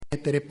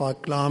تیرے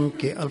پاک کلام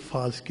کے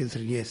الفاظ کے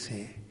ذریعے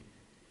سے،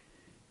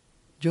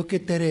 جو کہ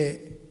تیرے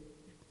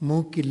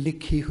منہ کی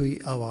لکھی ہوئی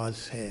آواز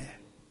ہے۔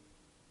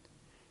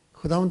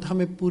 خداوند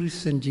ہمیں پوری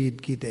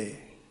سنجیدگی دے،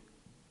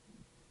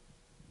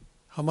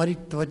 ہماری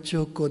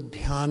توجہ کو،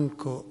 دھیان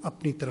کو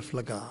اپنی طرف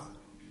لگا،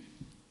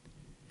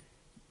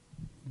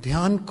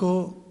 دھیان کو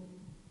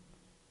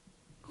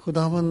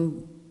خداوند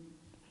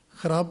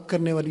خراب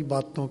کرنے والی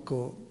باتوں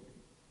کو،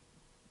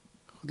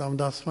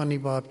 خداوند آسمانی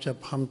باپ جب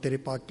ہم تیرے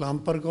پاک کلام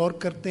پر غور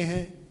کرتے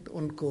ہیں تو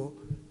ان کو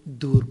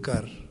دور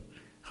کر،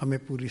 ہمیں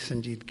پوری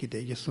سنجیدگی دے۔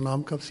 یہ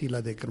سنام کا وسیلہ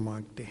دے کر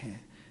مانگتے ہیں،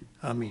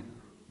 آمین۔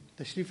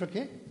 تشریف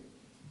رکھیں۔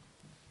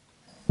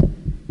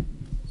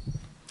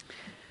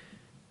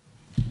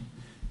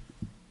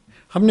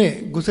 ہم نے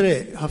گزرے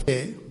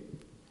ہفتے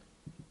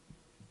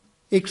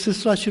ایک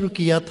سلسلہ شروع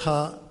کیا تھا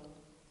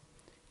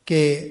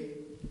کہ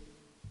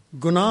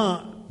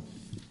گناہ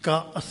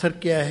کا اثر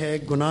کیا ہے،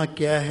 گناہ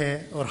کیا ہے،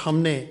 اور ہم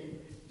نے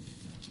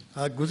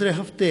گزرے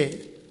ہفتے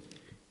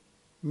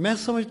میں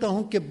سمجھتا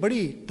ہوں کہ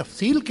بڑی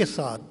تفصیل کے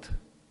ساتھ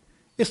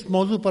اس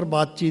موضوع پر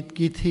بات چیت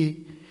کی تھی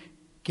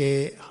کہ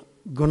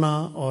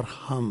گناہ اور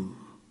ہم۔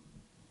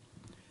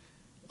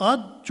 آج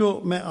جو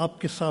میں آپ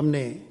کے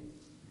سامنے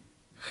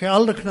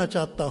خیال رکھنا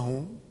چاہتا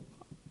ہوں،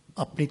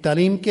 اپنی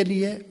تعلیم کے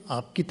لیے،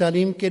 آپ کی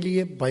تعلیم کے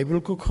لیے بائبل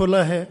کو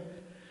کھولا ہے،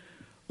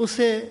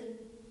 اسے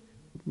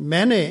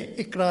میں نے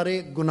اقرار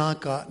گناہ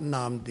کا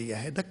نام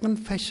دیا ہے، دا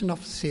کنفیشن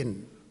آف سن،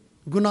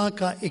 گناہ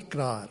کا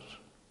اقرار،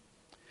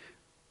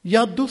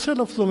 یا دوسرے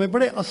لفظوں میں،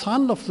 بڑے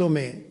آسان لفظوں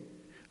میں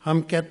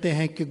ہم کہتے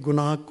ہیں کہ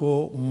گناہ کو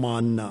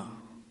ماننا۔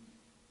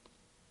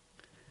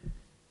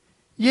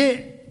 یہ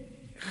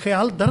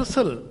خیال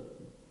دراصل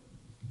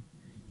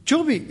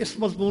جو بھی اس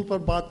مضمون پر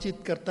بات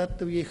چیت کرتا ہے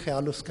تو یہ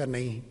خیال اس کا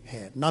نہیں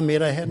ہے، نہ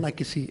میرا ہے، نہ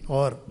کسی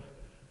اور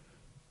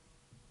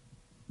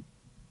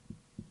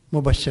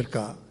مبشر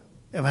کا،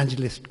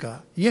 ایونجلسٹ کا،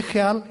 یہ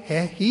خیال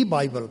ہے ہی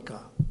بائبل کا۔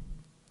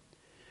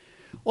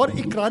 اور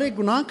اقرار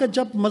گناہ کا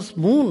جب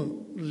مضمون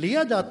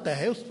لیا جاتا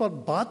ہے، اس پر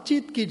بات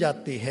چیت کی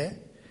جاتی ہے،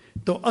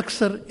 تو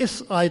اکثر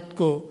اس آیت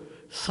کو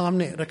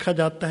سامنے رکھا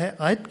جاتا ہے۔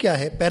 آیت کیا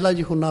ہے؟ پہلا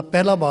یوحنا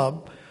پہلا باب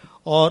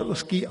اور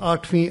اس کی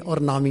 8ویں اور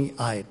 9ویں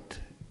آیت۔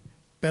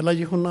 پہلا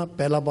یوحنا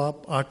پہلا باب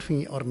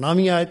 8ویں اور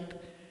 9ویں آیت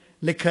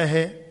لکھا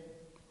ہے۔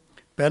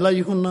 پہلا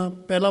یوحنا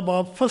پہلا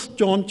باب، 1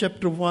 John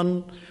chapter 1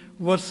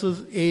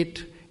 verses 8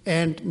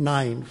 and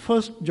 9۔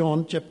 1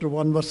 John chapter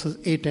 1 verses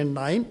 8 and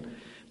 9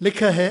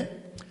 لکھا ہے،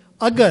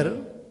 اگر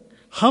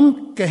ہم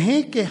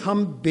کہیں کہ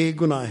ہم بے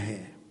گناہ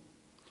ہیں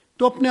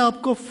تو اپنے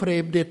آپ کو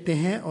فریب دیتے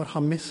ہیں اور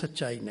ہم میں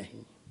سچائی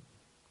نہیں،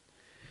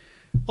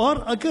 اور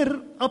اگر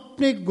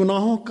اپنے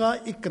گناہوں کا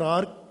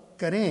اقرار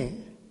کریں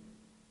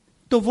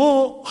تو وہ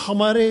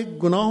ہمارے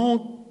گناہوں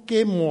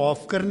کے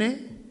معاف کرنے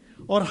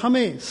اور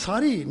ہمیں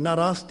ساری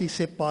ناراستی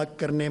سے پاک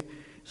کرنے میں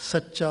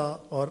سچا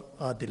اور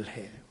عادل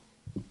ہے۔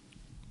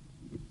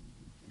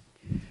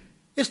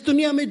 اس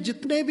دنیا میں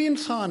جتنے بھی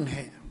انسان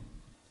ہیں،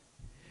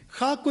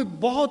 خواہ کوئی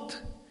بہت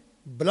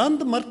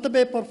بلند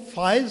مرتبے پر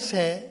فائز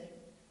ہے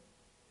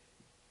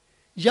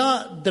یا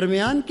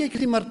درمیان کے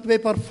کسی مرتبے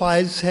پر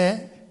فائز ہے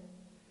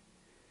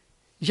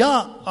یا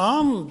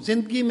عام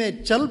زندگی میں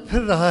چل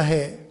پھر رہا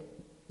ہے،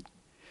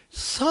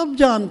 سب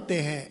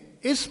جانتے ہیں،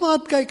 اس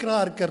بات کا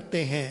اقرار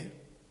کرتے ہیں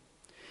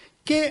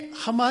کہ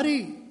ہماری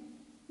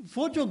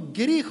وہ جو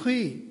گری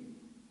ہوئی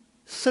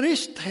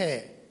سرشت ہے،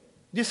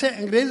 جسے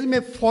انگریزی میں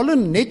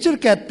فالن نیچر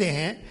کہتے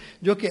ہیں،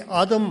 جو کہ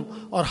آدم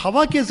اور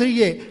حوا کے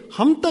ذریعے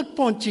ہم تک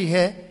پہنچی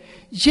ہے،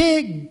 یہ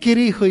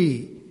گری ہوئی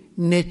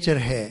نیچر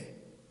ہے،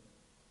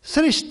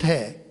 سرشت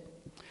ہے،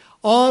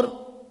 اور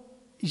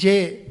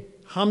یہ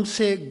ہم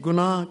سے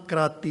گناہ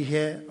کراتی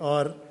ہے،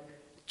 اور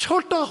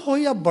چھوٹا ہو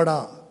یا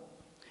بڑا،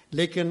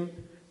 لیکن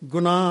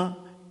گناہ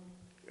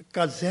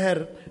کا زہر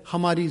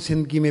ہماری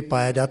زندگی میں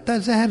پایا جاتا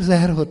ہے۔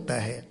 زہر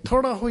ہوتا ہے،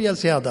 تھوڑا ہو یا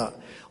زیادہ،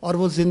 اور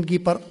وہ زندگی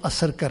پر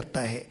اثر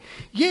کرتا ہے۔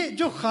 یہ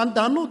جو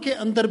خاندانوں کے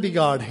اندر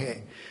بگاڑ ہے،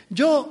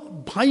 جو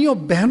بھائیوں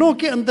بہنوں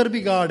کے اندر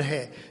بگاڑ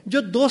ہے،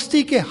 جو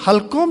دوستی کے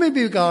حلقوں میں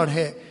بگاڑ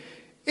ہے،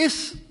 اس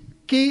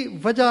کی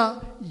وجہ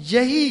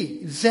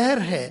یہی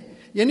زہر ہے،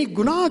 یعنی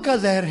گناہ کا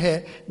زہر ہے،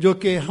 جو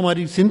کہ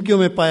ہماری زندگیوں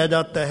میں پایا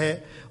جاتا ہے،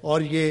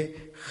 اور یہ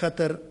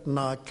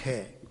خطرناک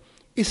ہے۔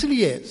 اس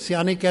لیے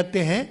سیانے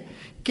کہتے ہیں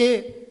کہ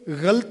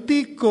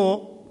غلطی کو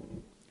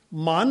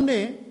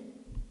ماننے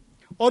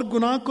اور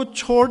گناہ کو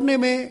چھوڑنے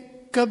میں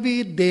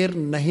کبھی دیر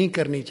نہیں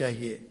کرنی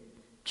چاہیے،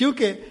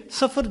 کیونکہ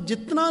سفر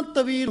جتنا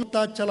طویل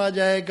ہوتا چلا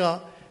جائے گا،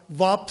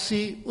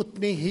 واپسی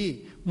اتنی ہی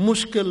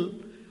مشکل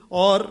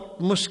اور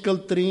مشکل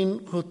ترین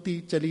ہوتی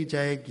چلی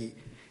جائے گی۔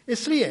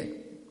 اس لیے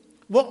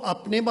وہ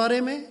اپنے بارے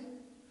میں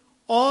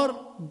اور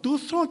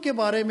دوسروں کے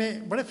بارے میں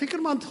بڑے فکر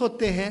مند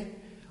ہوتے ہیں،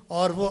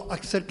 اور وہ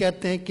اکثر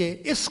کہتے ہیں کہ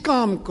اس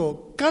کام کو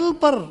کل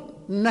پر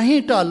نہیں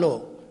ٹالو،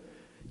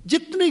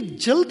 جتنی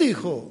جلدی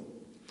ہو۔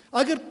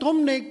 اگر تم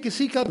نے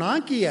کسی کا گناہ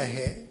کیا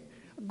ہے،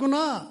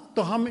 گناہ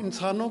تو ہم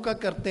انسانوں کا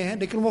کرتے ہیں،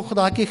 لیکن وہ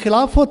خدا کے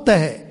خلاف ہوتا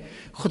ہے۔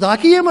 خدا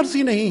کی یہ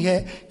مرضی نہیں ہے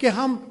کہ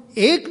ہم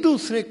ایک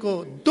دوسرے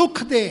کو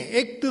دکھ دیں,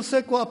 ایک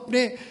دوسرے کو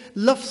اپنے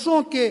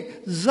لفظوں کے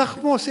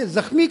زخموں سے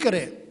زخمی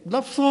کریں,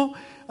 لفظوں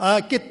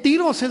کے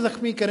تیروں سے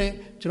زخمی کریں.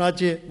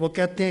 چنانچہ وہ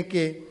کہتے ہیں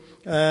کہ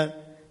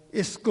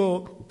اس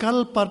کو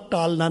کل پر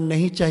ٹالنا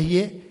نہیں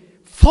چاہیے,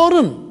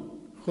 فوراً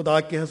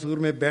خدا کے حضور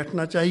میں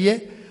بیٹھنا چاہیے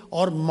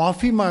اور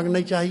معافی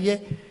مانگنی چاہیے.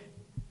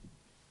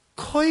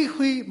 کھوئی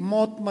ہوئی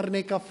موت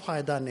مرنے کا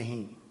فائدہ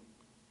نہیں,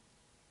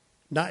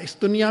 نہ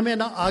اس دنیا میں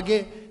نہ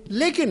آگے.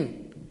 لیکن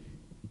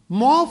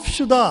معاف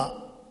شدہ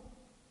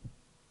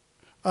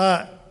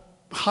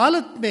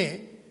حالت میں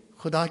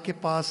خدا کے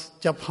پاس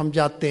جب ہم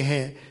جاتے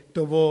ہیں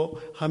تو وہ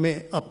ہمیں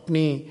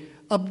اپنی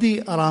ابدی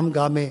آرام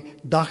گاہ میں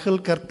داخل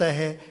کرتا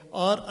ہے.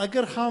 اور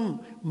اگر ہم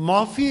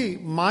معافی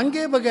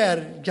مانگے بغیر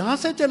جہاں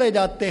سے چلے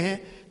جاتے ہیں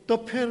تو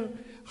پھر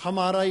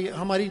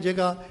ہماری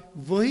جگہ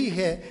وہی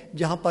ہے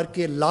جہاں پر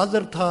کہ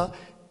لازر تھا.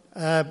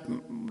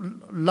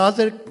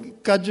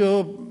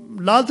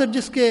 لازر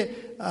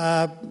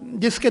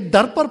جس کے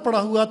در پر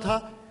پڑا ہوا تھا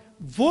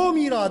وہ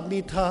امیر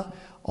آدمی تھا,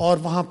 اور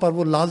وہاں پر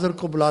وہ لازر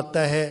کو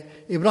بلاتا ہے,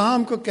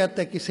 ابراہیم کو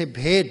کہتا ہے کہ اسے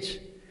بھیج.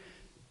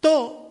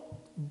 تو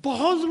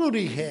بہت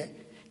ضروری ہے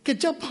کہ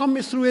جب ہم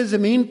اس روئے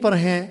زمین پر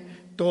ہیں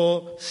تو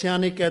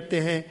سیانے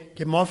کہتے ہیں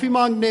کہ معافی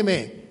مانگنے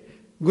میں,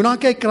 گناہ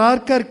کا اقرار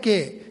کر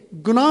کے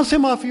گناہ سے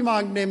معافی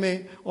مانگنے میں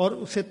اور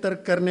اسے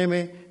ترک کرنے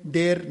میں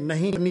دیر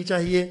نہیں کرنی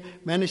چاہیے.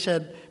 میں نے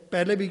شاید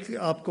پہلے بھی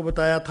آپ کو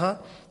بتایا تھا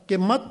کہ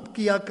مت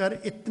کیا کر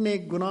اتنے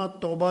گناہ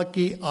توبہ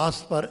کی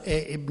آس پر اے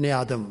ابن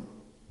آدم,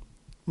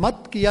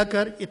 مت کیا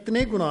کر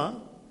اتنے گناہ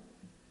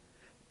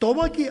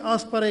توبہ کی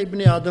آس پر اے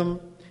ابن آدم.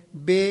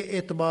 بے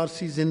اعتبار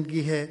سی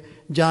زندگی ہے,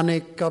 جانے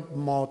کب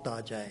موت آ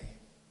جائے.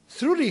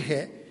 ضروری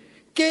ہے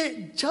کہ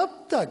جب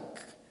تک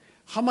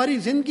ہماری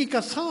زندگی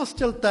کا سانس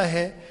چلتا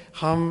ہے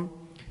ہم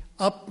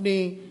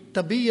اپنی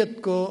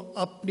طبیعت کو,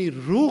 اپنی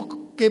روح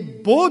کے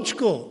بوجھ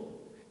کو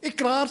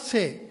اقرار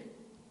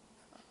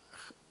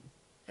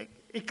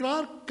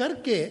کر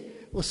کے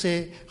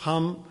اسے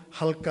ہم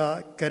ہلکا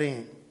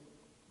کریں.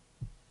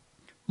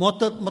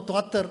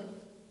 متواتر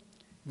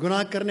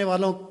گناہ کرنے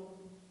والوں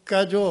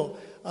کا جو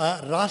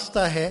راستہ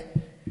ہے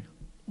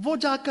وہ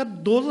جا کر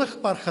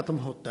دوزخ پر ختم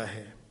ہوتا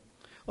ہے.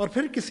 اور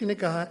پھر کسی نے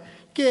کہا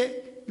کہ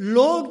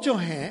لوگ جو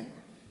ہیں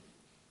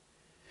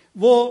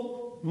وہ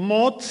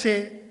موت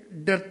سے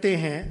ڈرتے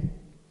ہیں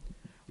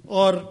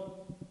اور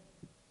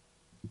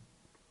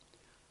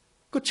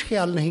کچھ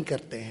خیال نہیں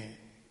کرتے ہیں.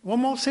 وہ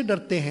موت سے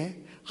ڈرتے ہیں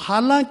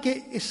حالانکہ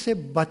اس سے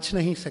بچ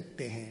نہیں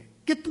سکتے ہیں.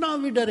 کتنا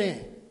بھی ڈریں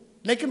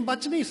لیکن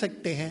بچ نہیں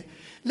سکتے ہیں.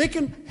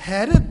 لیکن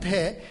حیرت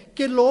ہے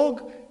کہ لوگ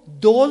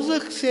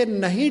دوزخ سے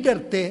نہیں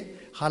ڈرتے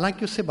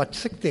حالانکہ اس سے بچ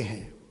سکتے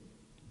ہیں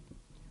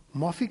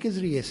معافی کے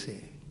ذریعے سے.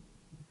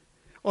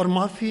 اور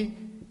معافی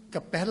کا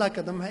پہلا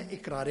قدم ہے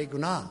اقرار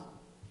گناہ.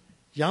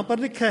 یہاں پر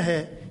لکھا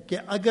ہے کہ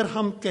اگر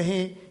ہم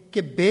کہیں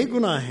کہ بے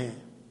گناہ ہیں,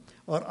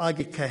 اور آگے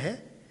لکھا ہے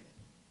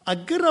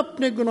اگر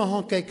اپنے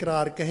گناہوں کا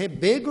اقرار کہے,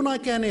 بے گناہ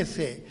کہنے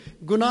سے,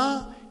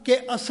 گناہ کے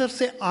اثر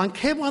سے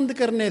آنکھیں بند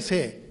کرنے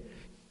سے,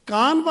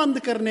 کان بند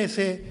کرنے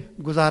سے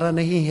گزارا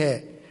نہیں ہے.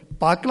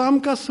 پاک کلام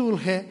کا اصول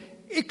ہے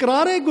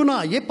اقرار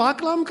گناہ, یہ پاک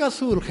کلام کا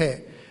اصول ہے.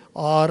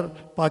 اور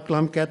پاک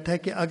کلام کہتا ہے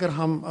کہ اگر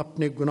ہم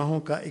اپنے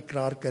گناہوں کا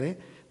اقرار کریں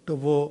تو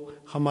وہ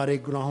ہمارے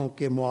گناہوں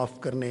کے معاف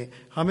کرنے,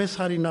 ہمیں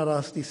ساری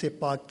ناراستی سے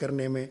پاک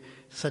کرنے میں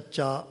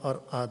سچا اور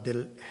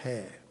عادل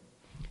ہے.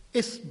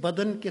 اس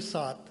بدن کے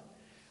ساتھ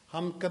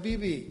ہم کبھی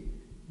بھی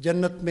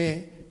جنت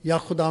میں یا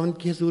خداوند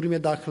کی حضوری میں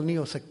داخل نہیں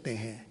ہو سکتے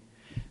ہیں,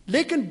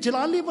 لیکن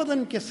جلالی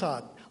بدن کے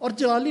ساتھ, اور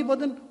جلالی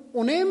بدن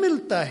انہیں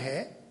ملتا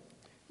ہے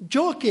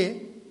جو کہ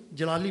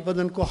جلالی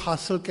بدن کو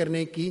حاصل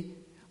کرنے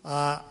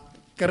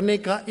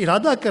کا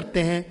ارادہ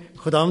کرتے ہیں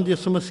خداوند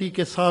یسوع مسیح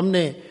کے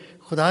سامنے,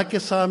 خدا کے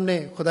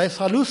سامنے, خدا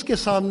ثالوث کے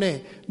سامنے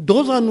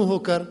دو زانو ہو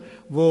کر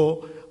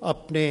وہ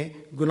اپنے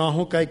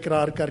گناہوں کا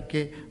اقرار کر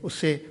کے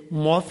اسے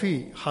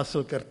معافی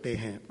حاصل کرتے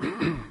ہیں.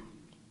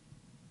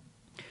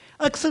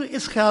 اکثر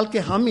اس خیال کے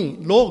حامی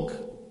لوگ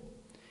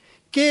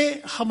کہ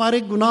ہمارے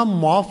گناہ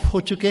معاف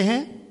ہو چکے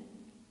ہیں,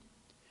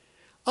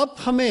 اب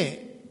ہمیں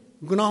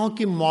گناہوں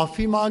کی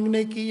معافی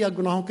مانگنے کی یا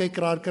گناہوں کا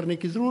اقرار کرنے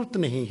کی ضرورت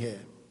نہیں ہے.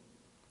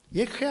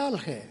 یہ خیال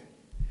ہے,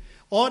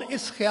 اور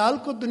اس خیال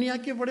کو دنیا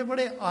کے بڑے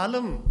بڑے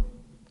عالم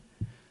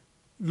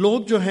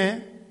لوگ جو ہیں,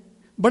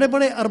 بڑے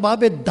بڑے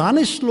ارباب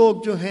دانش لوگ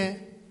جو ہیں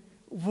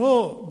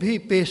وہ بھی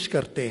پیش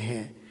کرتے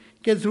ہیں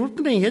کہ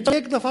ضرورت نہیں ہے, جب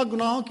ایک دفعہ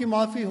گناہوں کی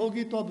معافی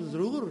ہوگی تو اب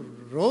ضرور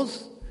روز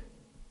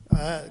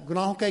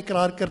گناہوں کا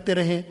اقرار کرتے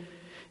رہیں.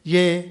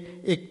 یہ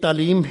ایک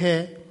تعلیم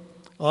ہے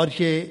اور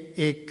یہ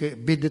ایک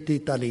بدعتی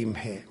تعلیم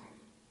ہے.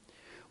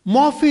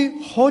 معافی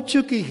ہو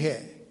چکی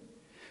ہے,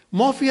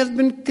 معافی has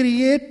been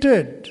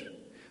created,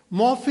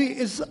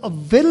 معافی is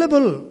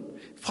available,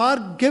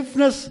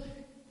 forgiveness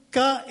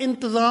کا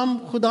انتظام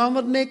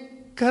خداوند نے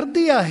کر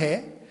دیا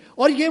ہے,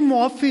 اور یہ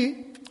معافی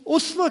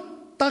اس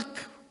وقت تک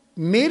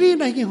میری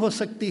نہیں ہو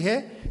سکتی ہے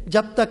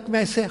جب تک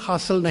میں اسے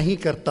حاصل نہیں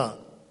کرتا.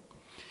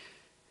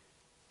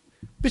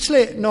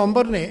 پچھلے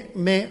نومبر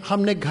میں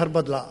ہم نے گھر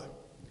بدلا.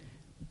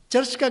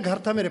 چرچ کا گھر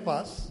تھا میرے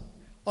پاس,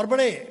 اور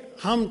بڑے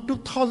ہم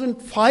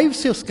 2005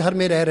 سے اس گھر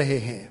میں رہ رہے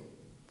ہیں،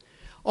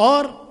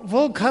 اور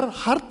وہ گھر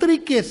ہر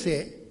طریقے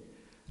سے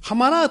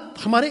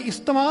ہمارے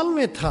استعمال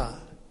میں تھا.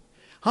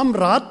 ہم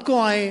رات کو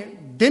آئیں،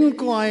 دن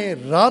کو آئیں،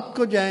 رات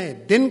کو جائیں،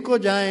 دن کو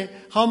جائیں،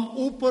 ہم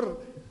اوپر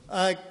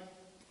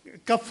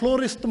کا فلور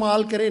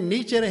استعمال کریں،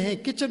 نیچے رہیں،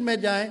 کچن میں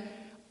جائیں،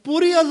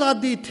 پوری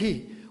آزادی تھی.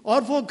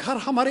 اور وہ گھر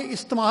ہمارے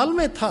استعمال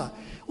میں تھا،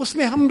 اس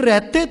میں ہم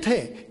رہتے تھے،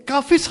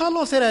 کافی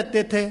سالوں سے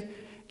رہتے تھے،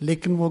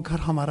 لیکن وہ گھر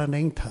ہمارا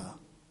نہیں تھا.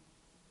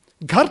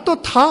 گھر تو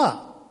تھا،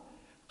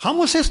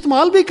 ہم اسے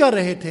استعمال بھی کر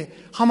رہے تھے،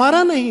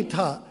 ہمارا نہیں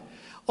تھا.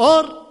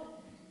 اور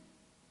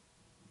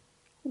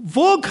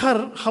وہ گھر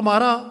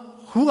ہمارا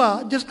ہوا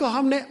جس کو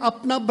ہم نے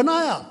اپنا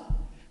بنایا.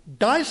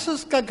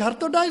 ڈائسس کا گھر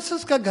تو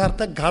ڈائسس کا گھر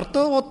تھا، گھر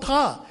تو وہ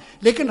تھا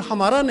لیکن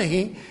ہمارا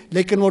نہیں،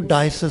 لیکن وہ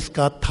ڈائسس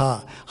کا تھا.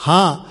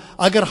 ہاں،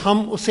 اگر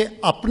ہم اسے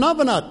اپنا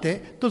بناتے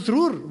تو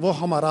ضرور وہ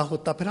ہمارا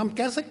ہوتا. پھر ہم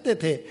کہہ سکتے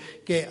تھے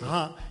کہ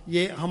ہاں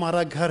یہ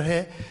ہمارا گھر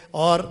ہے.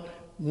 اور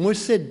مجھ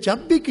سے جب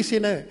بھی کسی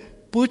نے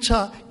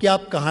پوچھا کہ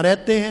آپ کہاں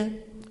رہتے ہیں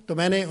تو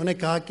میں نے انہیں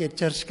کہا کہ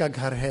چرچ کا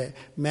گھر ہے،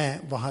 میں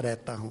وہاں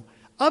رہتا ہوں.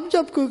 اب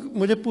جب کوئی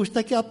مجھے پوچھتا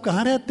ہے کہ آپ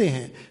کہاں رہتے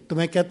ہیں تو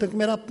میں کہتا ہوں کہ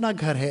میرا اپنا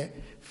گھر ہے،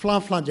 فلاں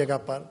فلاں جگہ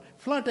پر،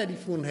 فلاں ٹیلی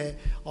فون ہے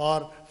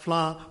اور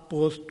فلاں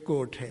پوسٹ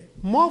کوڈ ہے.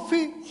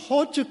 معافی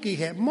ہو چکی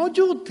ہے،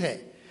 موجود ہے،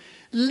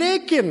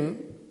 لیکن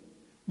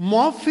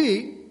معافی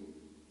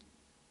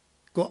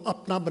کو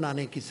اپنا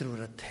بنانے کی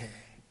ضرورت ہے.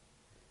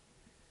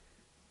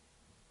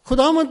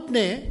 خداوند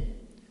نے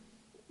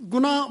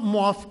گناہ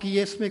معاف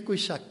کیے، اس میں کوئی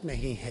شک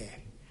نہیں ہے،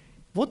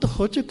 وہ تو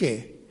ہو چکے.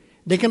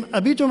 لیکن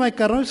ابھی جو میں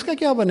کر رہا ہوں اس کا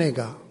کیا بنے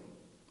گا؟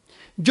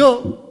 جو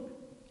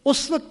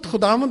اس وقت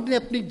خداوند نے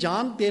اپنی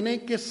جان دینے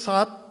کے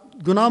ساتھ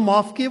گناہ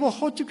معاف کیے وہ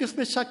ہو چکے، اس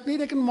میں شک نہیں،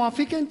 لیکن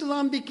معافی کا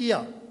انتظام بھی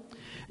کیا.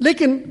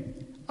 لیکن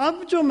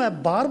اب جو میں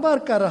بار بار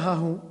کر رہا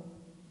ہوں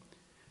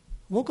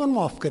وہ کون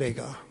معاف کرے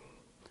گا؟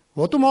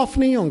 وہ تو معاف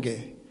نہیں ہوں گے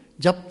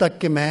جب تک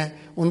کہ میں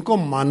ان کو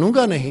مانوں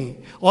گا نہیں.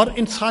 اور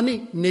انسانی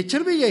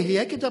نیچر بھی یہی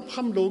ہے کہ جب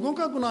ہم لوگوں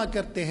کا گناہ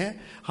کرتے ہیں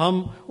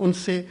ہم ان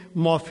سے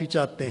معافی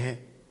چاہتے ہیں.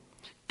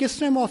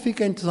 کس نے معافی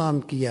کا انتظام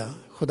کیا؟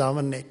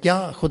 خداوند نے.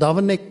 کیا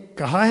خداوند نے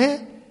کہا ہے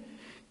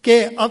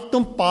کہ اب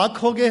تم پاک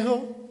ہو گئے ہو،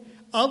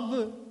 اب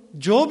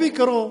جو بھی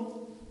کرو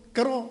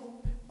کرو،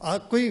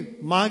 کوئی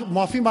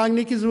معافی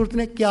مانگنے کی ضرورت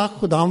نہیں؟ کیا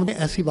خداوند نے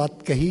ایسی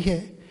بات کہی ہے؟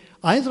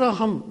 آئیں ذرا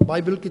ہم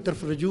بائبل کی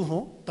طرف رجوع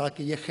ہوں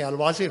تاکہ یہ خیال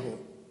واضح ہو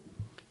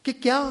کہ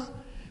کیا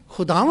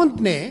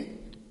خداوند نے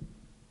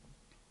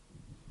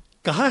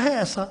کہا ہے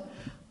ایسا.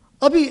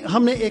 ابھی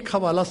ہم نے ایک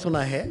حوالہ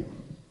سنا ہے،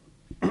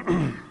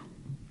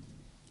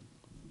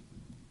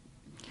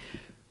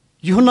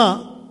 یوحنا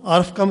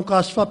عارف کا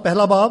مکاشفہ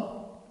پہلا باب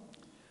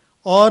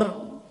اور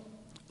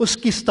اس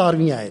کی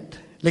 17ویں آیت.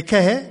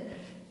 لکھا ہے،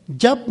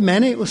 جب میں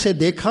نے اسے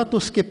دیکھا تو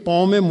اس کے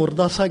پاؤں میں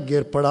مردہ سا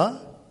گر پڑا،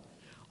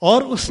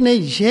 اور اس نے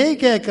یہ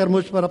کہہ کر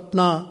مجھ پر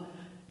اپنا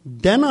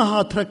دائنا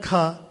ہاتھ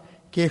رکھا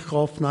کہ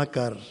خوف نہ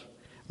کر،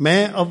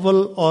 میں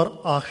اول اور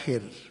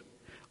آخر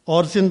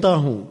اور زندہ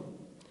ہوں.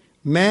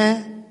 میں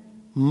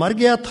مر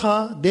گیا تھا،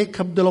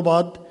 دیکھ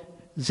عبدالآباد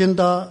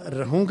زندہ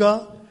رہوں گا،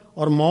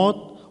 اور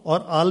موت اور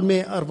عالم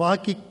ارواح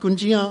کی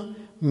کنجیاں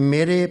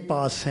میرے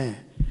پاس ہیں.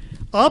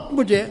 آپ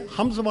مجھے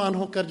ہم زبان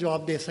ہو کر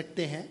جواب دے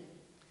سکتے ہیں،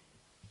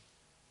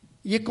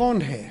 یہ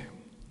کون ہے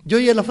جو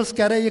یہ لفظ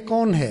کہہ رہا ہے؟ یہ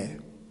کون ہے؟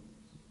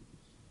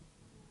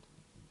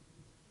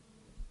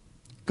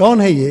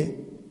 کون ہے یہ؟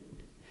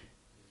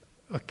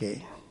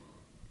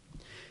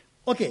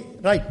 Okay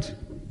right.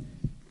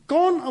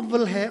 کون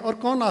اول ہے اور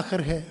کون آخر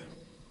ہے؟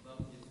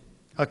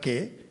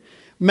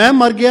 میں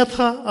مر گیا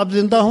تھا اب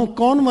زندہ ہوں.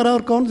 کون مرا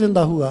اور کون زندہ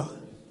ہوا؟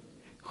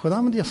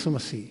 خداوند یسوع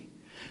مسیح.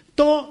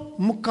 تو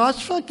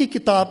مکاشفہ کی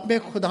کتاب میں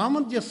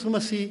خداوند یسوع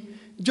مسیح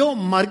جو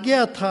مر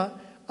گیا تھا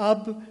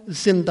اب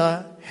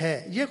زندہ ہے،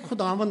 یہ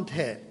خداوند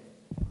ہے.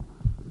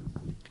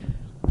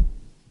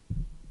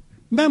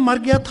 میں مر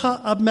گیا تھا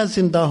اب میں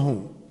زندہ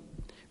ہوں.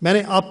 میں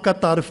نے آپ کا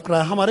تعارف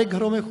کرایا. ہمارے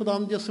گھروں میں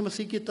خداوند یسوع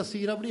مسیح کی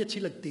تصویر بڑی اچھی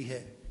لگتی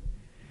ہے،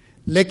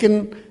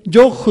 لیکن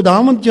جو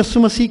خداوند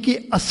یسوع مسیح کی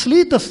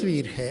اصلی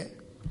تصویر ہے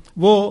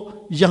وہ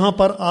یہاں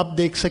پر آپ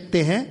دیکھ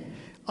سکتے ہیں.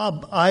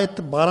 اب آیت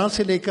 12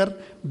 سے لے کر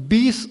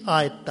 20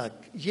 آیت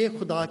تک یہ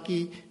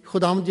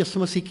خداوند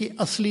یسوع مسیح کی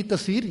اصلی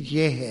تصویر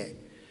یہ ہے.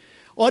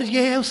 اور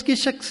یہ ہے اس کی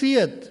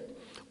شخصیت.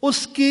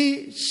 اس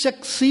کی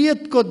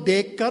شخصیت کو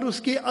دیکھ کر، اس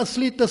کی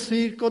اصلی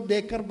تصویر کو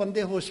دیکھ کر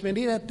بندے ہوش میں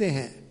نہیں رہتے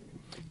ہیں،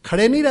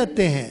 کھڑے نہیں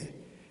رہتے ہیں،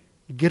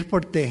 گر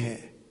پڑتے ہیں.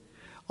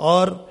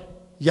 اور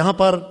یہاں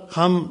پر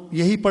ہم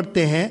یہی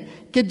پڑھتے ہیں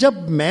کہ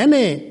جب میں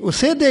نے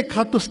اسے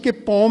دیکھا تو اس کے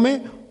پاؤں میں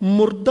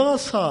مردہ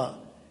سا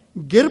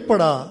گر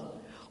پڑا،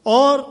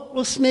 اور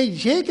اس نے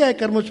یہ کہہ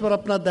کر مجھ پر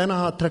اپنا دائنا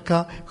ہاتھ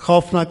رکھا،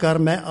 خوف نہ کر،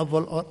 میں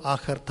اول اور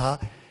آخر تھا.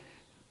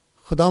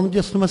 خداوند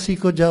یسوع مسیح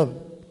کو جب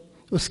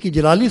اس کی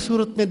جلالی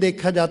صورت میں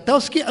دیکھا جاتا ہے،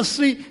 اس کی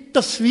اصلی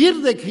تصویر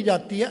دیکھی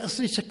جاتی ہے،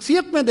 اصلی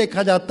شخصیت میں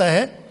دیکھا جاتا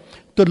ہے،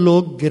 تو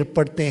لوگ گر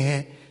پڑتے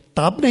ہیں.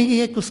 تاب نہیں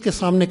ہے کہ اس کے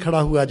سامنے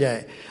کھڑا ہوا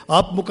جائے.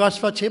 آپ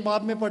مکاشفہ 6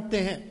 باب میں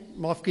پڑھتے ہیں،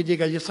 معاف کیجیے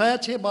گا، یسایہ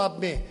 6 باب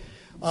میں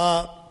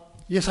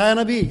یسایہ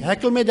نبی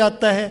ہیکل میں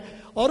جاتا ہے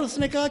اور اس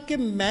نے کہا کہ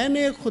میں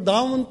نے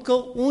خداوند کو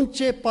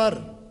اونچے پر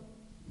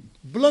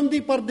بلندی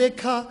پر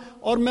دیکھا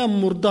اور میں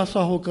مردہ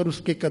سا ہو کر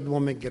اس کے قدموں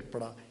میں گر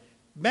پڑا.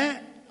 میں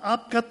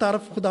آپ کا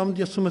تعارف خداوند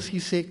یسوع مسیح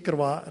سے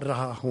کروا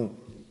رہا ہوں.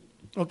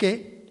 اوکے,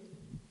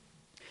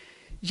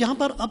 یہاں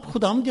پر اب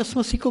خداوند یسوع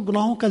مسیح کو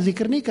گناہوں کا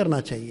ذکر نہیں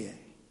کرنا چاہیے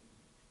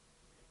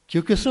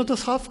کیونکہ اس نے تو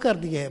صاف کر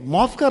دیے ہیں,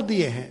 معاف کر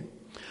دیے ہیں.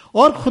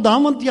 اور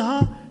خداوند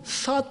یہاں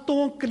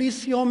 7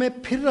 کلیسیوں میں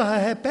پھر رہا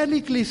ہے. پہلی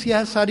کلیسیا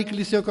ہے, ساری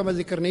کلیسیوں کا میں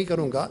ذکر نہیں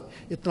کروں گا,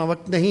 اتنا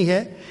وقت نہیں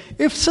ہے.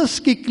 افسس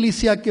کی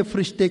کلیسیا کے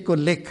فرشتے کو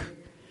لکھ,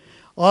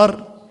 اور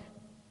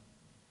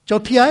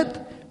 4 آیت,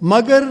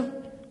 مگر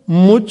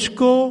مجھ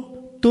کو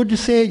تجھ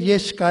سے یہ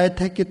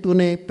شکایت ہے کہ تو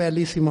نے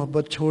پہلی سی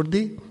محبت چھوڑ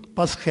دی.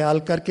 پس خیال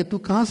کر کے تو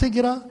کہاں سے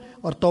گرا,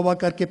 اور توبہ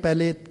کر کے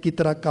پہلے کی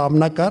طرح کام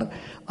نہ کر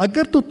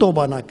اگر تو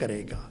توبہ نہ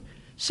کرے گا.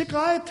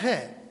 شکایت ہے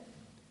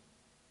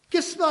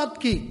کس بات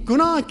کی؟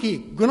 گناہ کی.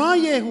 گناہ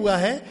یہ ہوا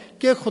ہے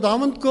کہ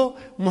خداوند کو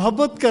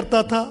محبت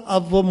کرتا تھا,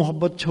 اب وہ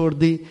محبت چھوڑ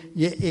دی.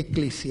 یہ ایک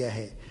کلیسیا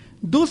ہے.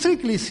 دوسری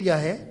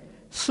کلیسیا ہے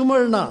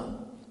سمرنا.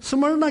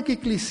 سمرنا کی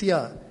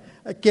کلیسیا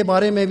کے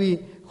بارے میں بھی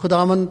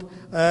خداوند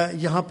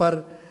یہاں پر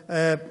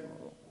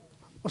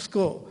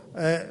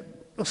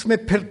اس میں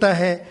پھرتا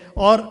ہے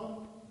اور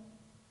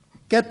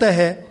کہتا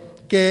ہے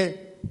کہ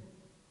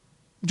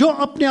جو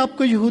اپنے آپ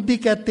کو یہودی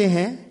کہتے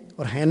ہیں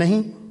اور ہیں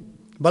نہیں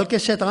بلکہ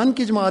شیطان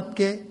کی جماعت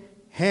کے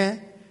ہیں,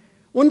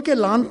 ان کے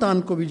لعن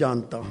طعن کو بھی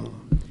جانتا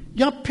ہوں.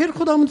 یہاں پھر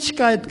خداوند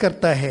شکایت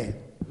کرتا ہے.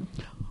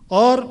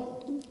 اور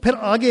پھر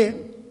آگے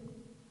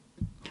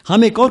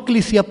ہم ایک اور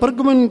کلیسیا,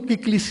 پرگمن کی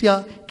کلیسیا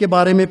کے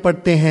بارے میں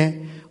پڑھتے ہیں,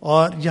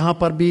 اور یہاں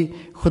پر بھی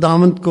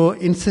خداوند کو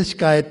ان سے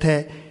شکایت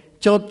ہے.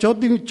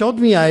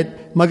 14ویں آیت,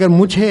 مگر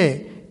مجھے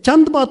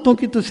چند باتوں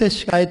کی تجھ سے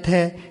شکایت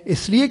ہے,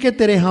 اس لیے کہ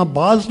تیرے ہاں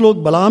بعض لوگ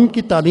بلعام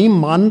کی تعلیم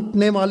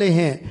ماننے والے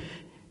ہیں,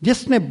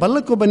 جس نے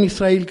بلک کو بنی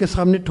اسرائیل کے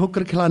سامنے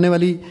ٹھوکر کھلانے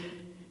والی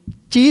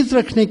چیز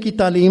رکھنے کی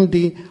تعلیم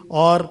دی,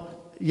 اور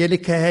یہ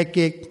لکھا ہے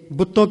کہ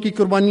بتوں کی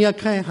قربانیاں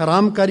کھائیں,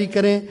 حرام کاری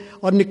کریں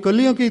اور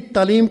نکلیوں کی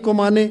تعلیم کو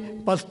مانیں,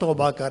 پس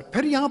توبہ کر.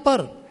 پھر یہاں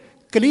پر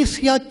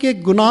کلیسیا کے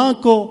گناہ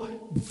کو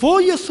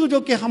وہ یسوع جو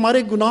کہ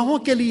ہمارے گناہوں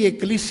کے لیے,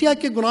 کلیسیا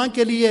کے گناہ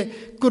کے لیے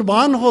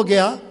قربان ہو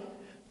گیا,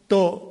 تو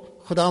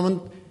خداوند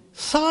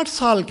 60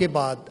 سال کے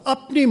بعد,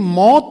 اپنی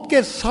موت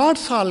کے 60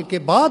 سال کے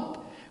بعد,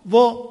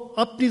 وہ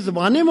اپنی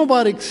زبان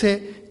مبارک سے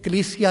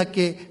کلیسیا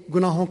کے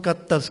گناہوں کا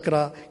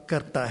تذکرہ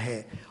کرتا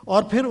ہے.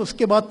 اور پھر اس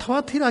کے بعد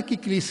تھواتیرا کی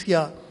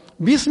کلیسیا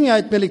 20ویں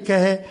آیت میں لکھا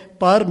ہے,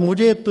 پر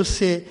مجھے تجھ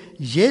سے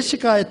یہ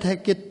شکایت ہے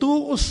کہ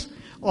تو اس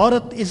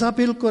عورت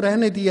ایزابل کو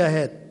رہنے دیا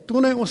ہے. تو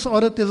نے اس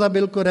عورت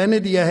ایزابل کو رہنے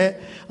دیا ہے,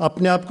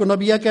 اپنے آپ کو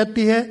نبیہ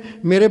کہتی ہے,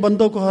 میرے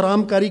بندوں کو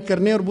حرام کاری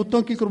کرنے اور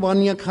بتوں کی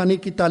قربانیاں کھانے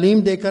کی تعلیم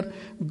دے کر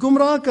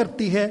گمراہ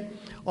کرتی ہے.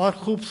 اور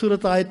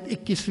خوبصورت آیت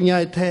 21ویں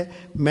آیت ہے,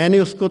 میں نے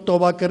اس کو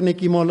توبہ کرنے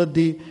کی مہلت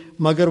دی,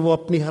 مگر وہ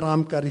اپنی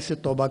حرام کاری سے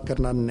توبہ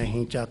کرنا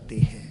نہیں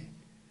چاہتی ہے.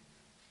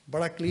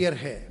 بڑا کلیئر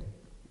ہے,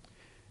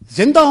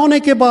 زندہ ہونے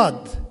کے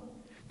بعد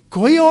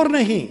کوئی اور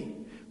نہیں,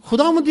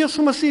 خداوند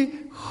یسوع مسیح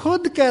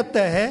خود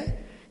کہتا ہے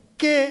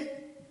کہ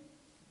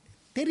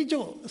تیری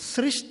جو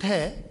سرشت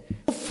ہے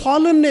وہ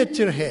فالن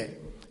نیچر ہے,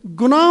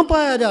 گناہ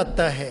پایا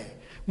جاتا ہے,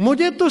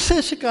 مجھے تجھ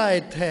سے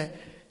شکایت ہے.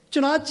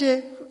 چنانچہ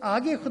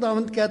آگے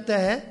خداوند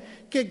کہتا ہے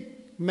کہ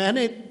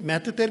میں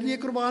تو تیرے لیے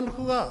قربان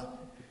ہوا,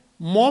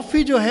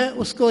 معافی جو ہے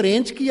اس کو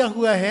ارینج کیا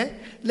ہوا ہے,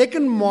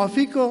 لیکن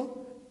معافی کو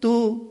تو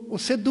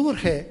اس سے دور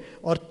ہے.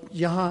 اور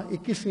یہاں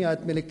 21ویں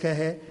آیت میں لکھا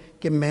ہے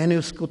کہ میں نے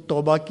اس کو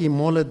توبہ کی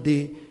مہلت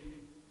دی,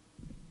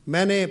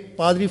 میں نے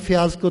پادری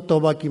فیاض کو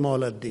توبہ کی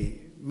مہلت دی,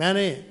 میں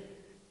نے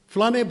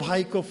فلانے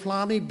بھائی کو,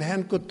 فلانی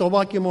بہن کو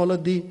توبہ کی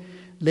مہلت دی,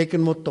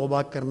 لیکن وہ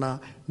توبہ کرنا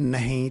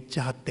نہیں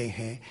چاہتے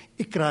ہیں.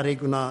 اقرار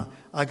گناہ,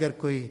 اگر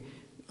کوئی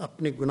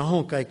اپنے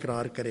گناہوں کا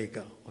اقرار کرے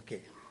گا. اوکے,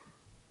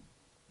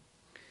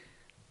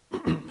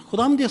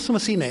 خداوند یسوع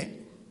مسیح نے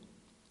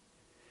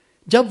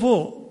جب وہ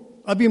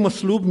ابھی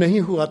مصلوب نہیں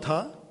ہوا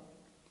تھا,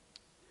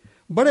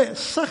 بڑے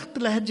سخت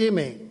لہجے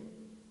میں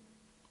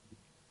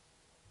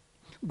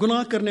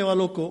گناہ کرنے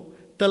والوں کو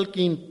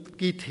تلقین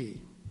کی تھی.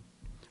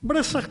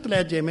 بڑے سخت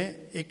لہجے میں,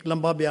 ایک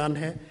لمبا بیان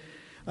ہے,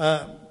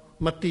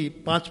 متی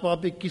 5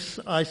 باب 21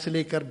 آیت سے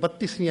لے کر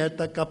 32ویں آیت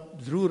تک,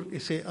 آپ ضرور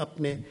اسے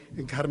اپنے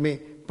گھر میں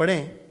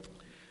پڑھیں.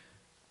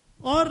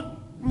 اور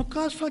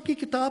مکاشفہ کی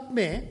کتاب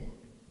میں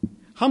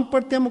ہم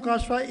پڑھتے ہیں,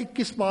 مکاشفہ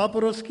 21 باب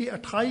اور اس کی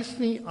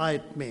 28ویں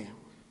آیت میں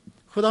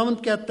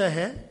خداوند کہتا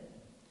ہے,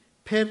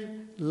 پھر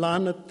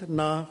لعنت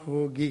نہ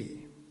ہوگی.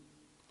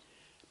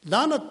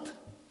 لعنت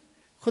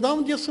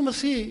خداوند یسوع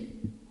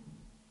مسیح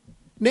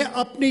نے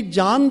اپنی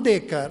جان دے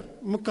کر,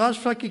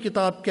 مکاشفہ کی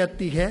کتاب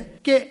کہتی ہے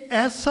کہ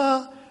ایسا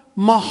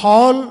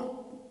ماحول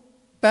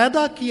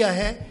پیدا کیا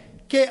ہے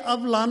کہ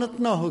اب لعنت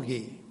نہ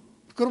ہوگی.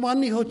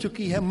 قربانی ہو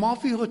چکی ہے,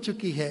 معافی ہو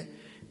چکی ہے,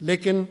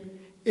 لیکن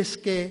اس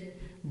کے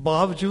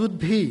باوجود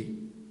بھی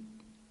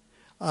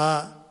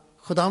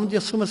خداوند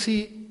یسوع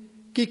مسیح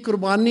کی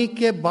قربانی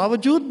کے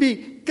باوجود بھی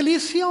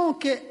کلیسیاؤں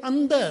کے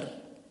اندر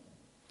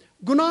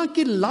گناہ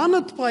کی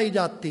لعنت پائی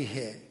جاتی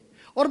ہے.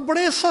 اور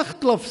بڑے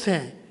سخت لفظ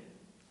ہیں.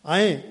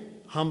 آئیں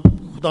ہم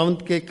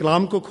خداوند کے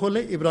کلام کو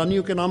کھولیں،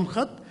 عبرانیوں کے نام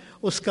خط،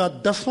 اس کا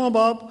 10واں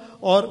باب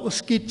اور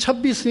اس کی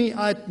 26ویں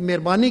آیت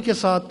مہربانی کے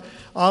ساتھ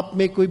آپ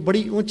میں کوئی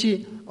بڑی اونچی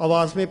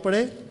آواز میں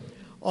پڑھے.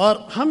 اور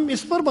ہم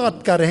اس پر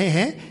بات کر رہے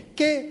ہیں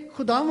کہ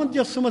خداوند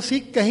یسوع مسیح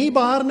کہیں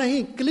باہر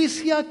نہیں،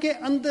 کلیسیا کے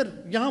اندر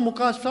یہاں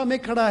مکاشفہ میں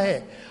کھڑا ہے.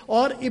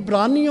 اور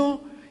عبرانیوں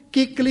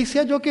کی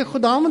کلیسیا جو کہ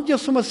خداوند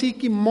یسوع مسیح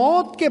کی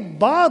موت کے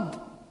بعد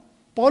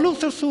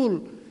پولس رسول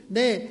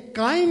نے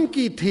قائم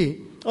کی تھی،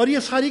 اور یہ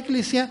ساری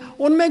کلیسیاں،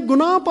 ان میں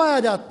گناہ پایا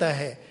جاتا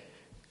ہے.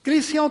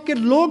 کلیسیاؤں کے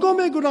لوگوں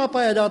میں گناہ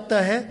پایا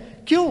جاتا ہے.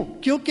 کیوں؟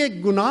 کیونکہ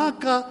گناہ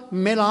کا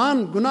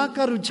میلان، گناہ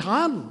کا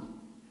رجحان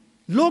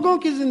لوگوں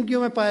کی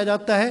زندگیوں میں پایا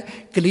جاتا ہے.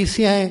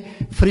 کلیسیاں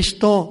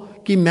فرشتوں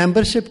کی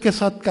ممبرشپ کے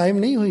ساتھ قائم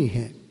نہیں ہوئی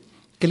ہیں.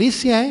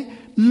 کلیسیاں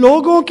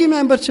لوگوں کی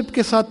ممبرشپ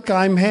کے ساتھ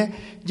قائم ہے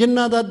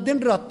جنہاں دا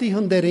دن راتی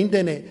ہوندے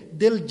رہندے نے،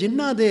 دل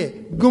جنہاں دے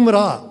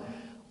گمراہ،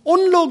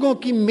 ان لوگوں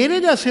کی، میرے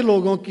جیسے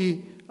لوگوں کی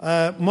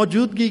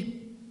موجودگی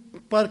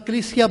پر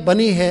کلیسیا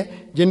بنی ہے،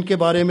 جن کے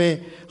بارے میں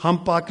ہم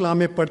پاک کلام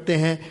میں پڑھتے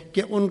ہیں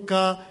کہ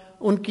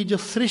ان کی جو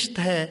سرشت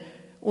ہے،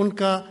 ان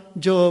کا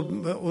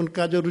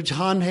جو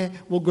رجحان ہے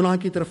وہ گناہ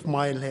کی طرف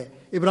مائل ہے.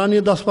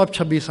 عبرانیوں 10 باب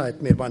 26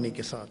 آیت مہربانی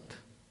کے ساتھ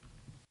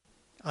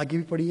آگے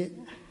بھی پڑھیے.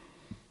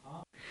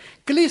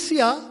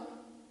 کلیسیا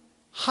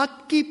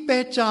حق کی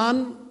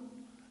پہچان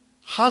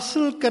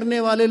حاصل کرنے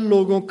والے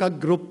لوگوں کا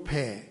گروپ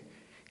ہے.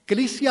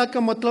 کلیسیا کا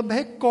مطلب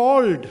ہے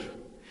کالڈ،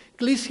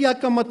 کلیسیا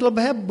کا مطلب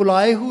ہے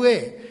بلائے ہوئے،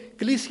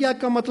 کلیسیا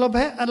کا مطلب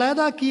ہے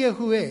علیحدہ کیے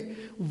ہوئے.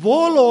 وہ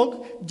لوگ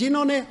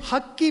جنہوں نے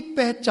حق کی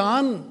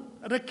پہچان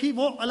رکھی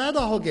وہ علیحدہ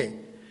ہو گئے،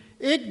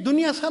 ایک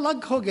دنیا سے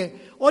الگ ہو گئے.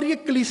 اور یہ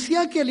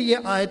کلیسیا کے لیے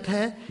آیت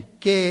ہے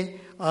کہ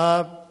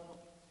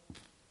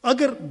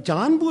اگر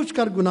جان بوجھ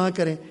کر گناہ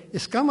کریں،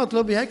 اس کا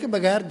مطلب یہ ہے کہ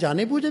بغیر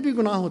جانے بوجھے بھی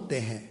گناہ ہوتے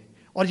ہیں.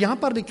 اور یہاں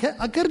پر لکھا ہے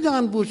اگر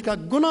جان بوجھ کر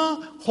گناہ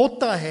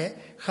ہوتا ہے،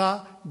 خواہ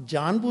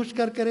جان بوجھ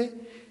کر کرے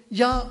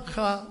یا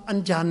خواہ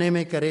انجانے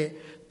میں کرے.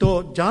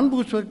 تو جان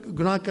بوجھ کر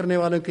گناہ کرنے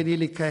والوں کے لیے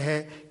لکھا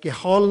ہے کہ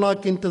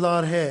ہولناک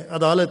انتظار ہے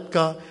عدالت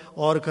کا،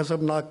 اور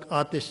غضبناک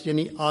آتش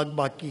یعنی آگ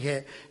باقی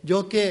ہے،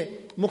 جو کہ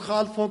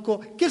مخالفوں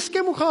کو، کس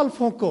کے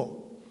مخالفوں کو؟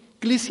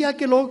 کلیسیا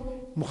کے لوگ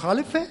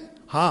مخالف ہیں،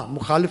 ہاں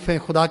مخالف ہیں،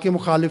 خدا کے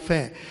مخالف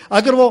ہیں.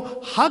 اگر وہ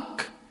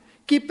حق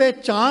کی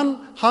پہچان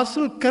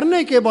حاصل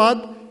کرنے کے بعد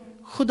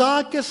خدا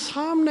کے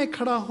سامنے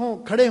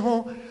کھڑے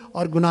ہوں،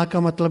 اور گناہ کا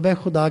مطلب ہے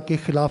خدا کے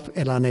خلاف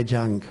اعلان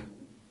جنگ.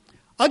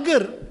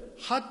 اگر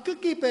حق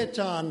کی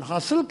پہچان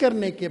حاصل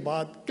کرنے کے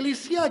بعد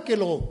کلیسیا کے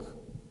لوگ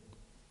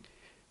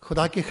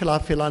خدا کے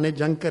خلاف اعلان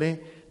جنگ کریں،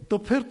 تو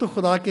پھر تو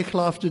خدا کے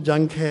خلاف جو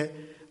جنگ ہے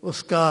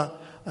اس کا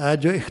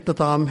جو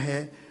اختتام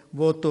ہے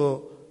وہ تو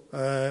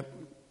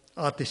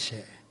آتش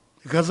ہے،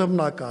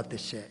 غضبناک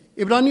آتش ہے.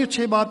 عبرانیوں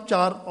 6 باب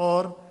 4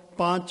 اور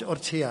 5 اور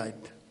 6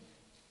 آیت.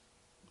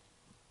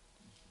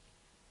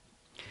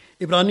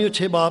 عبرانیوں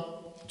 6 باب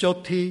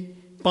 4،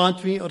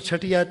 5ویں اور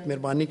 6 آیت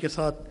مہربانی کے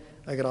ساتھ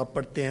اگر آپ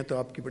پڑھتے ہیں تو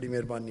آپ کی بڑی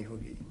مہربانی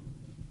ہوگی.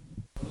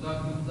 خدا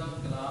کی مقدم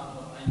کلام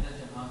اور آئندہ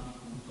جہاں کی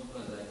قوتوں کا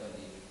ذائقہ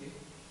دے رکھے،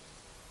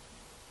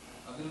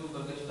 اگر وہ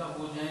برگشتہ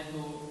ہو جائیں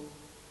تو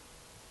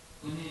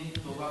انہیں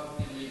توبہ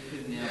کے لیے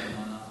پھر نیا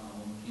بنانا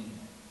ناممکن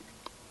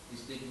ہے،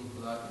 اس لیے کہ وہ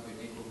خدا کے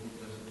بیٹے کو اپنی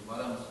طرف سے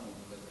دوبارہ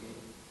مسکوت کر کے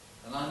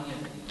اعلانیہ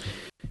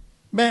کی.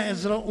 میں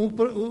ذرا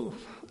اوپر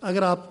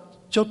اگر آپ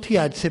 4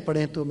 آیت سے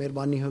پڑھیں تو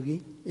مہربانی ہوگی.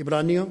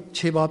 عبرانیوں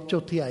 6 باب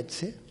 4 آیت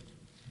سے.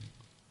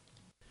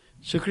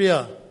 شکریہ.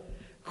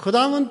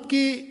 خداوند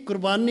کی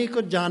قربانی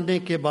کو جاننے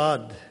کے بعد،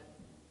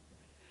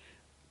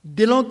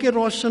 دلوں کے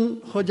روشن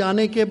ہو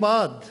جانے کے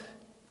بعد،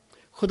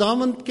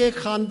 خداوند کے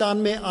خاندان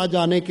میں آ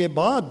جانے کے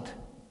بعد،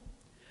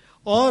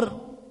 اور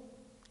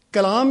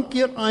کلام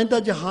کی اور آئندہ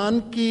جہان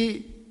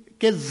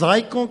کے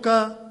ذائقوں کا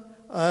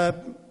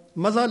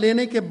مزہ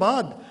لینے کے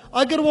بعد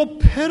اگر وہ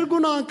پھر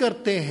گناہ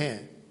کرتے ہیں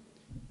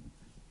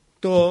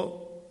تو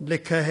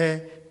لکھا ہے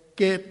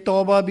کہ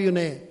توبہ بھی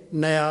انہیں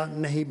نیا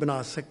نہیں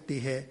بنا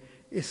سکتی ہے،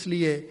 اس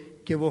لیے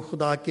کہ وہ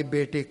خدا کے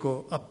بیٹے کو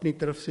اپنی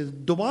طرف سے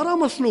دوبارہ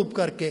مصلوب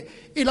کر کے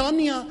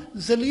اعلانیہ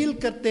ذلیل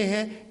کرتے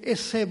ہیں. اس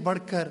سے بڑھ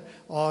کر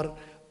اور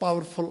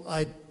پاورفل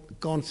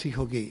آیت کون سی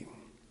ہوگی؟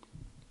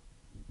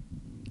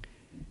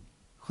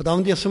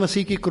 خداوند یسوع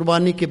مسیح کی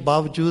قربانی کے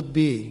باوجود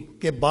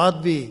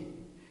بھی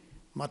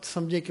مت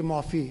سمجھے کہ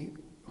معافی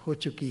ہو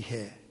چکی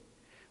ہے.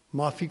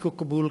 معافی کو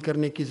قبول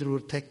کرنے کی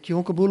ضرورت ہے.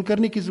 کیوں قبول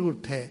کرنے کی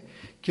ضرورت ہے؟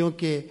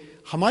 کیونکہ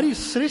ہماری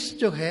سرشت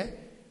جو ہے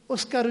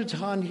اس کا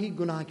رجحان ہی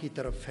گناہ کی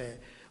طرف ہے.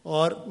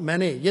 اور میں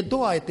نے یہ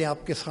 2 آیتیں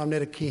آپ کے سامنے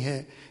رکھی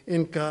ہیں،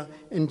 ان کا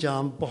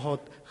انجام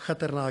بہت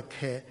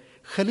خطرناک ہے.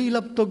 خلیل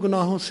اب تو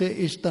گناہوں سے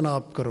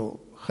اجتناب کرو،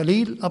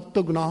 خلیل اب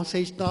تو گناہوں سے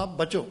اجتناب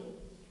بچو،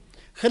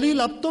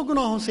 خلیل اب تو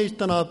گناہوں سے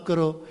اجتناب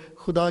کرو،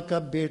 خدا کا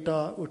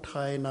بیٹا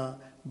اٹھائے نہ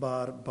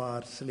بار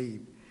بار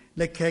صلیب.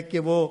 لکھا ہے کہ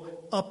وہ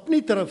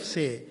اپنی طرف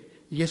سے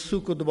یسوع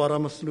کو دوبارہ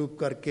مصلوب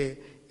کر کے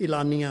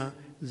اعلانیہ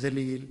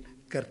ذلیل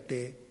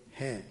کرتے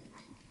ہیں.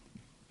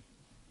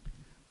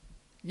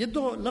 یہ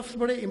 2 لفظ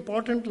بڑے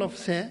امپورٹنٹ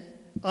لفظ ہیں،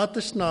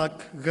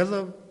 آتشناک،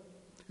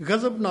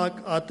 غضبناک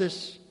آتش،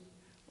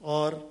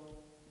 اور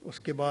اس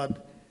کے بعد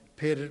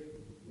پھر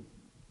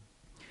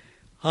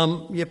ہم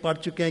یہ پڑھ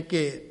چکے ہیں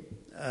کہ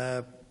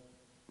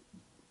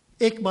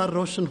ایک بار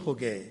روشن ہو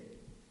گئے.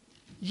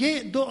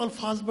 یہ دو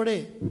الفاظ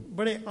بڑے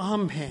بڑے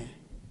اہم ہیں،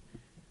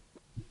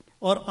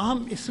 اور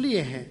اہم اس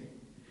لیے ہیں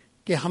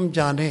کہ ہم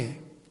جانیں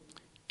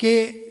کہ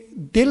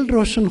دل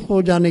روشن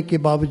ہو جانے کے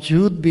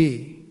باوجود بھی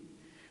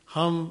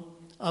ہم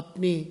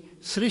اپنی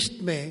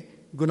سرشت میں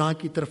گناہ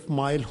کی طرف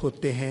مائل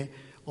ہوتے ہیں،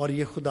 اور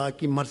یہ خدا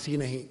کی مرضی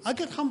نہیں.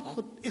 اگر ہم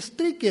خود اس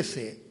طریقے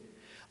سے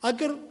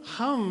اگر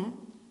ہم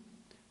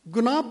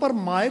گناہ پر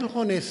مائل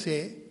ہونے سے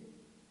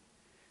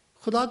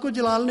خدا کو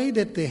جلال نہیں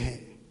دیتے ہیں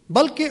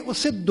بلکہ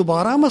اسے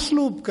دوبارہ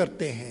مسلوب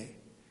کرتے ہیں،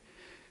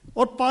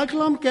 اور پاک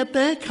کلام کہتے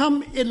ہیں کہ ہم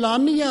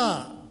اعلانیہ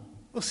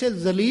اسے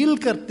ذلیل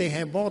کرتے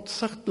ہیں. بہت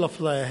سخت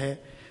لفظ آیا ہے،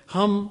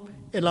 ہم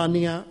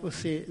اعلانیہ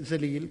اسے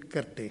ذلیل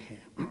کرتے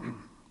ہیں.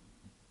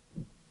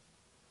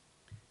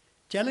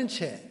 چیلنج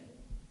ہے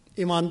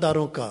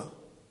ایمانداروں کا.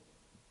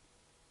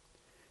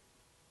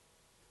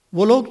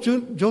 وہ لوگ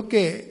جو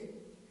کہ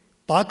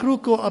پاک روح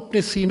کو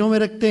اپنے سینوں میں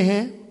رکھتے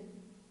ہیں،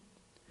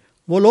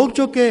 وہ لوگ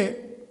جو کہ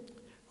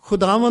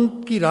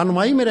خداوند کی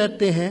رہنمائی میں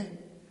رہتے ہیں،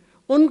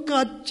 ان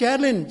کا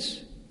چیلنج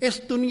اس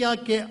دنیا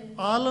کے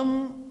عالم،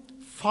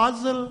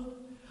 فاضل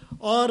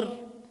اور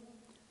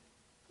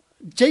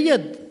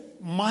جید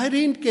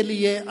ماہرین کے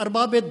لیے،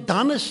 ارباب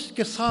دانش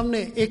کے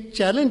سامنے ایک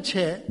چیلنج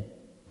ہے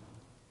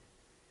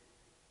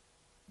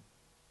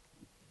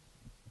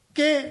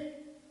کہ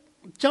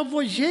جب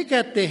وہ یہ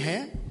کہتے ہیں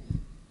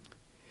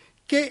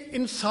کہ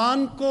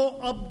انسان کو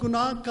اب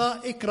گناہ کا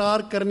اقرار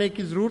کرنے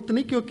کی ضرورت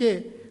نہیں کیونکہ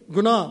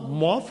گناہ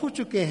معاف ہو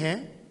چکے ہیں،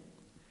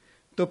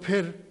 تو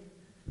پھر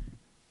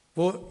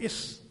وہ اس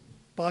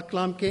پاک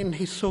کلام کے ان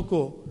حصوں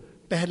کو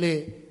پہلے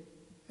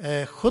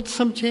خود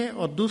سمجھیں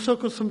اور دوسروں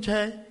کو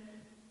سمجھائیں.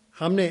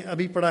 ہم نے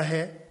ابھی پڑھا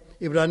ہے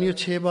عبرانیوں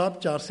 6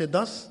 باب 4 سے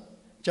 10،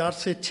 4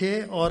 سے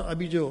 6، اور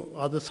ابھی جو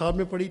عادل صاحب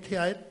نے پڑھی تھی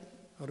آیت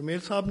اور میر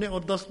صاحب نے،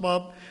 اور 10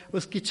 باب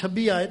اس کی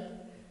 26 آیت،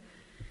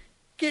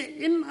 کہ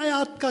ان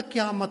آیات کا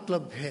کیا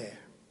مطلب ہے.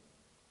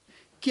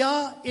 کیا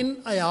ان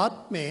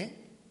آیات میں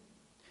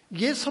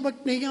یہ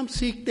سبق نہیں ہم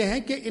سیکھتے ہیں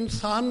کہ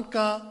انسان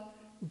کا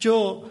جو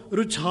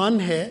رجحان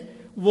ہے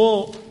وہ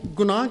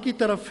گناہ کی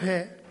طرف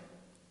ہے؟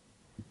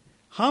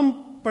 ہم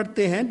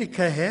پڑھتے ہیں،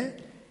 لکھا ہے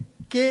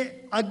کہ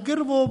اگر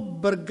وہ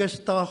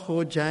برگشتہ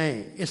ہو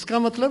جائیں، اس کا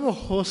مطلب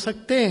ہو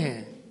سکتے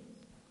ہیں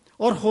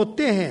اور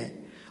ہوتے ہیں.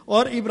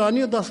 اور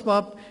عبرانیوں 10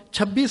 باب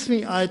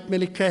 26ویں آیت میں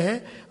لکھا ہے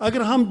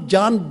اگر ہم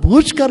جان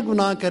بوجھ کر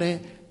گناہ کریں،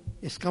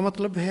 اس کا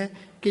مطلب ہے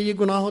کہ یہ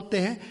گناہ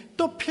ہوتے ہیں.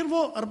 تو پھر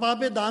وہ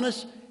ارباب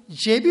دانش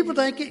یہ بھی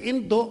بتائیں کہ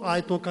ان دو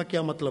آیتوں کا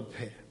کیا مطلب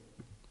ہے.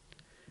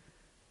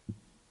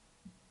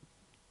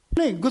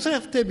 نہیں، گزرے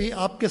ہفتے بھی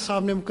آپ کے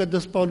سامنے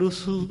مقدس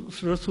پولس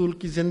رسول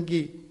کی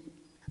زندگی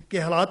کے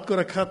حالات کو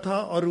رکھا تھا،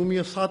 اور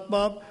رومیوں 7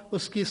 باب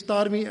اس کی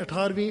 17ویں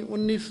 18ویں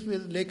 19 سے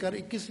لے کر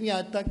 21ویں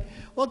آیت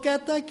تک وہ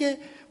کہتا ہے کہ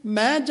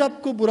میں جب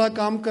کوئی برا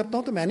کام کرتا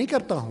ہوں تو میں نہیں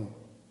کرتا ہوں،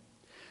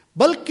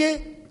 بلکہ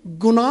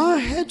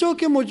گناہ ہے جو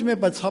کہ مجھ میں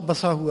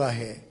بسا ہوا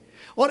ہے،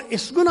 اور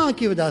اس گناہ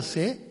کی وجہ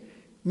سے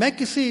میں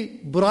کسی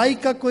برائی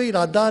کا کوئی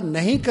ارادہ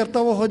نہیں کرتا،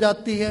 وہ ہو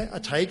جاتی ہے.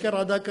 اچھائی کا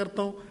ارادہ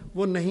کرتا ہوں،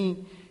 وہ نہیں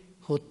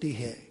ہوتی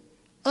ہے.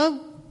 اب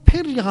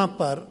پھر یہاں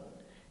پر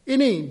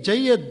انہیں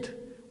جید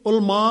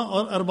علماء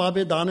اور ارباب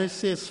دانش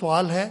سے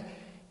سوال ہے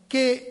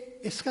کہ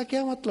اس کا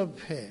کیا مطلب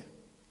ہے.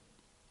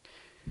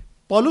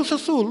 پولس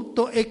رسول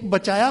تو ایک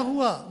بچایا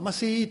ہوا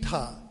مسیحی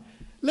تھا،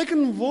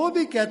 لیکن وہ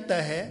بھی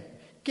کہتا ہے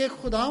کہ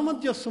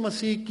خداوند یسوع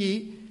مسیح کی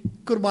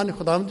قربانی،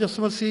 خداوند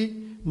یسوع مسیح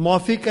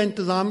معافی کا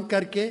انتظام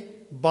کر کے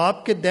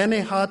باپ کے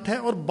دائیں ہاتھ ہے،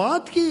 اور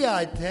بات کی یہ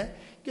آیت ہے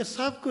کہ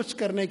سب کچھ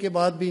کرنے کے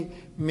بعد بھی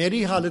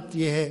میری حالت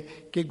یہ ہے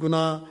کہ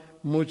گناہ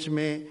مجھ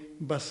میں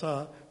بسا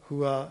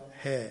ہوا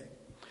ہے.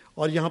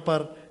 اور یہاں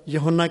پر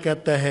یوحنا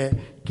کہتا ہے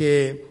کہ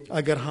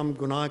اگر ہم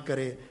گناہ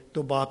کریں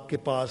تو باپ کے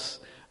پاس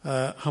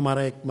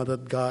ہمارا ایک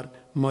مددگار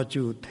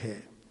موجود ہے.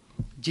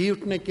 جی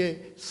اٹھنے کے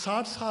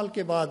 60 سال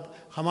کے بعد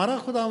ہمارا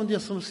خداوند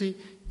یسوع مسیح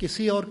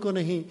کسی اور کو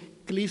نہیں،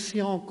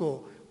 کلیسیاؤں کو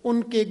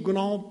ان کے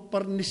گناہوں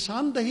پر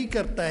نشاندہی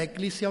کرتا ہے،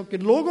 کلیسیاؤں کے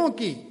لوگوں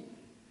کی.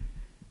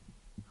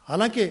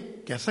 حالانکہ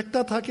کہہ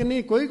سکتا تھا کہ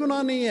نہیں، کوئی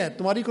گناہ نہیں ہے،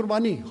 تمہاری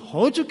قربانی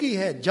ہو چکی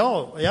ہے،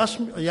 جاؤ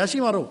عیاشی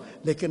مارو،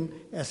 لیکن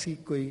ایسی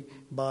کوئی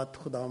بات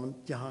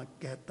خداوند یہاں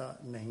کہتا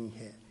نہیں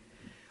ہے.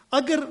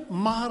 اگر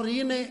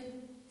ماہرین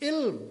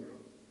علم،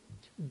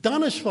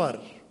 دانشور،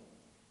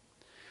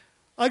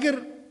 اگر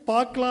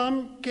پاک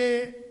کلام کے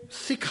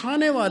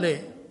سکھانے والے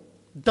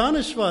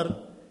دانشور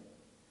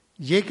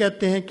یہ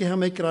کہتے ہیں کہ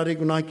ہمیں اقرار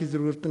گناہ کی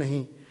ضرورت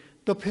نہیں،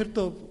 تو پھر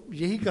تو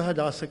یہی کہا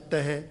جا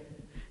سکتا ہے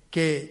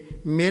کہ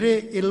میرے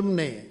علم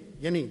نے،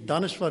 یعنی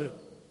دانشور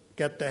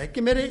کہتا ہے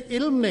کہ میرے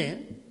علم نے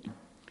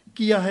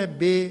کیا ہے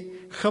بے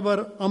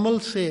خبر عمل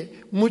سے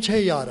مجھے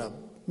یا رب،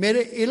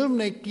 میرے علم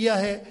نے کیا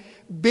ہے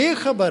بے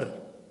خبر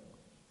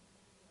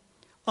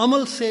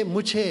عمل سے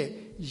مجھے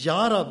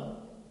یا رب،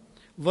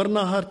 ورنہ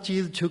ہر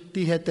چیز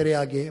جھکتی ہے تیرے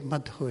آگے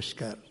مدہوش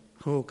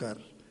ہو کر.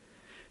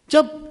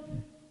 جب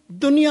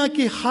دنیا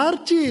کی ہر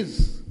چیز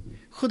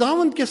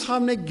خداوند کے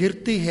سامنے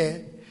گرتی ہے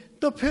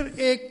تو پھر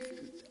ایک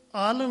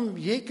عالم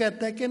یہ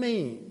کہتا ہے کہ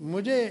نہیں،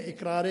 مجھے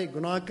اقرار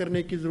گناہ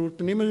کرنے کی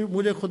ضرورت نہیں،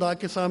 مجھے خدا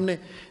کے سامنے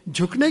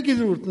جھکنے کی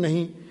ضرورت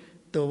نہیں،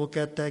 تو وہ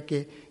کہتا ہے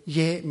کہ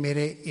یہ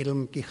میرے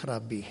علم کی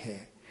خرابی ہے،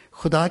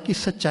 خدا کی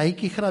سچائی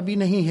کی خرابی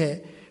نہیں ہے،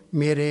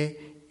 میرے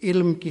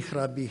علم کی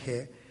خرابی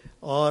ہے۔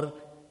 اور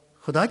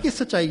خدا کی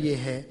سچائی یہ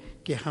ہے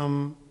کہ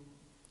ہم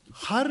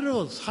ہر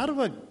روز ہر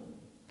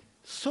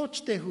وقت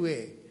سوچتے ہوئے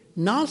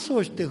نہ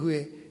سوچتے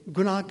ہوئے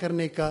گناہ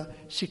کرنے کا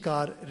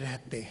شکار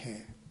رہتے ہیں۔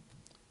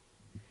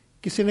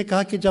 کسی نے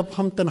کہا کہ جب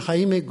ہم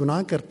تنہائی میں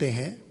گناہ کرتے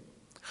ہیں،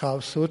 خواہ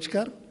سوچ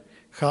کر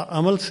خواہ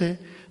عمل سے،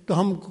 تو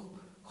ہم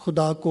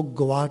خدا کو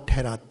گواہ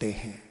ٹھہراتے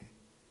ہیں،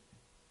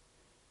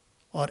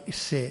 اور اس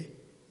سے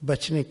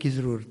بچنے کی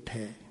ضرورت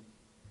ہے۔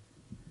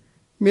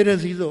 میرے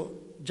عزیزو،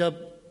 جب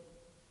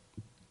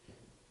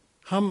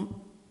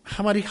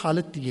ہماری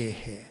حالت یہ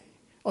ہے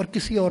اور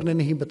کسی اور نے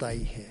نہیں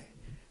بتائی ہے،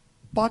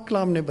 پاک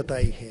کلام نے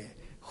بتائی ہے،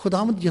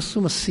 خداوند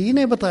یسوع مسیح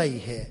نے بتائی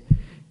ہے،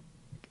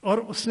 اور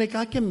اس نے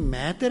کہا کہ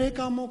میں تیرے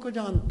کاموں کو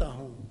جانتا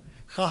ہوں،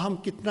 خواہ ہم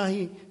کتنا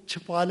ہی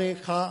چھپا لیں،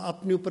 خواہ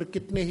اپنے اوپر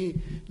کتنے ہی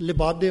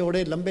لبادے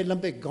اوڑے، لمبے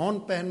لمبے گون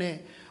پہنے،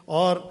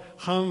 اور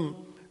ہم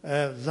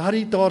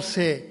ظاہری طور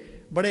سے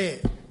بڑے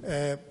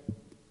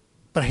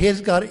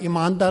پرہیزگار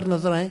ایماندار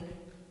نظر آئیں،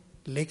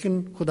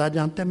 لیکن خدا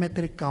جانتا ہے میں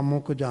تیرے کاموں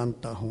کو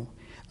جانتا ہوں۔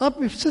 اب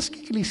افسس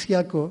کی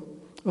کلیسیا کو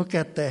وہ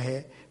کہتا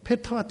ہے، پھر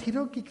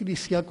تھواتیروں کی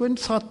کلیسیا کو، ان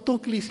 7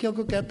 کلیسیا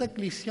کو کہتا ہے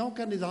کلیسیاؤں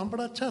کا نظام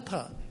بڑا اچھا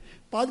تھا،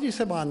 پادری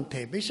صاحبان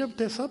تھے، بشپ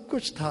تھے، سب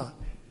کچھ تھا،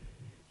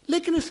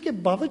 لیکن اس کے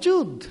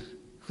باوجود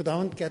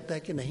خداوند کہتا ہے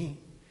کہ نہیں،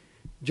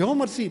 جو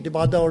مرضی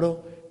لبادہ اوڑھو،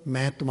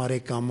 میں تمہارے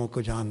کاموں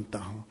کو جانتا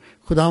ہوں۔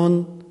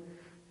 خداوند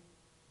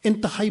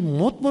انتہائی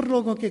معتبر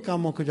لوگوں کے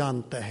کاموں کو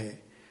جانتا ہے،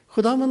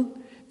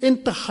 خداوند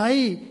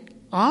انتہائی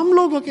عام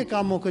لوگوں کے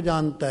کاموں کو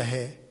جانتا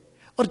ہے،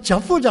 اور جب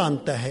وہ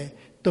جانتا ہے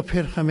تو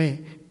پھر ہمیں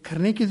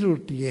کرنے کی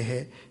ضرورت یہ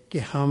ہے کہ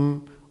ہم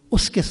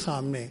اس کے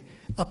سامنے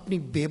اپنی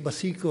بے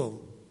بسی کو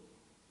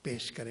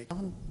پیش کریں۔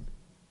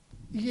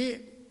 یہ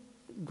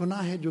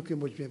گناہ ہے جو کہ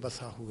مجھ میں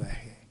بسا ہوا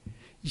ہے،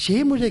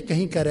 یہ مجھے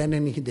کہیں کا رہنے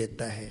نہیں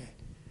دیتا ہے۔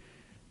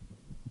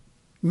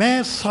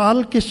 میں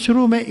سال کے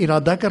شروع میں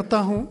ارادہ کرتا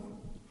ہوں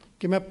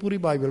کہ میں پوری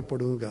بائبل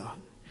پڑھوں گا،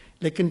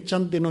 لیکن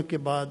چند دنوں کے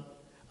بعد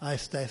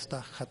آہستہ آہستہ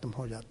ختم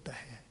ہو جاتا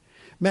ہے۔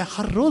 میں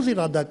ہر روز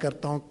ارادہ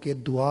کرتا ہوں کہ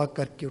دعا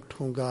کر کے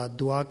اٹھوں گا،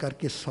 دعا کر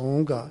کے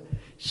سوؤں گا،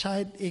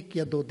 شاید 1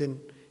 یا 2 دن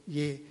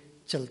یہ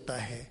چلتا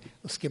ہے،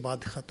 اس کے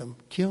بعد ختم۔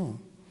 کیوں؟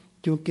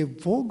 کیونکہ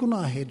وہ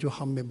گناہ ہے جو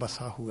ہم میں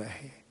بسا ہوا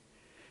ہے۔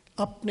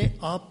 اپنے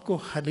آپ کو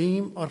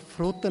حلیم اور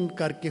فروتن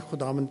کر کے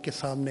خداوند کے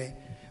سامنے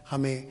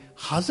ہمیں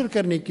حاضر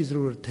کرنے کی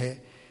ضرورت ہے۔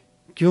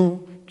 کیوں؟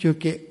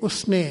 کیونکہ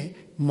اس نے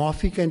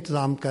معافی کا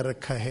انتظام کر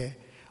رکھا ہے،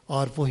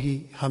 اور وہی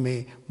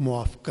ہمیں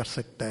معاف کر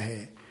سکتا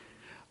ہے۔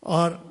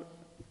 اور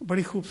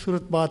بڑی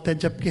خوبصورت بات ہے،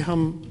 جب کہ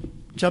ہم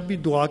جب بھی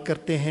دعا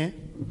کرتے ہیں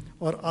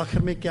اور آخر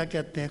میں کیا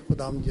کہتے ہیں؟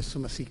 خداوند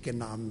یسوع مسیح کے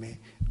نام میں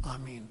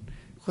آمین۔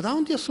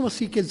 خداوند یسوع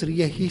مسیح کے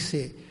ذریعے ہی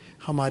سے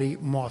ہماری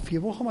معافی،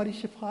 وہ ہماری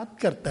شفاعت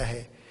کرتا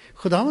ہے۔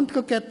 خداوند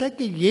کو کہتا ہے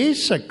کہ یہ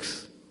شخص،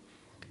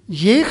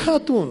 یہ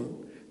خاتون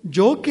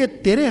جو کہ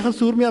تیرے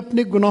حضور میں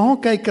اپنے گناہوں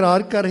کا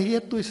اقرار کر رہی ہے،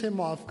 تو اسے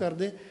معاف کر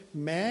دے،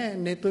 میں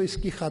نے تو اس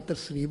کی خاطر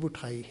صلیب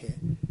اٹھائی ہے،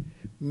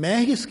 میں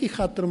ہی اس کی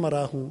خاطر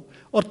مرا ہوں،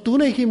 اور تو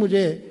نے ہی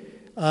مجھے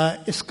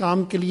اس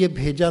کام کے لیے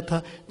بھیجا تھا۔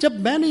 جب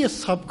میں نے یہ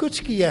سب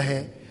کچھ کیا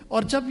ہے،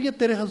 اور جب یہ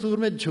تیرے حضور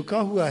میں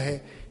جھکا ہوا ہے،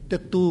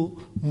 تو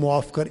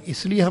معاف کر۔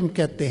 اس لیے ہم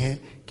کہتے ہیں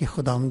کہ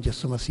خداوند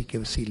یسوع مسیح کے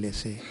وسیلے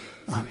سے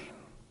آمین۔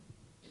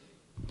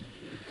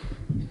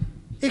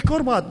 ایک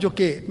اور بات جو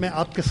کہ میں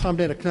آپ کے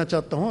سامنے رکھنا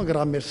چاہتا ہوں، اگر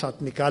آپ میرے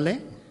ساتھ نکالیں،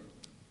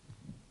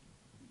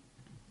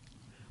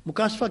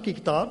 مکاشفہ کی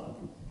کتاب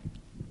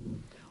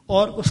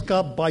اور اس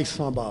کا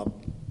 22واں باب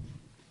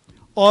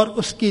اور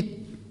اس کی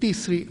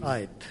 3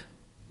 آیت،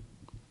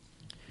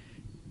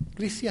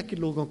 کلیسیا کے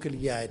لوگوں کے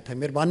لیے آیت ہے۔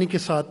 مہربانی کے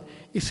ساتھ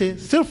اسے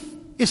صرف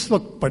اس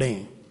وقت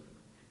پڑھیں،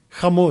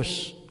 خاموش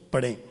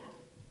پڑھیں۔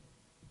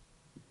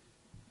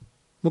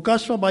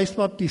 مکاشفہ 22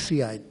 باب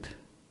 3 آیت،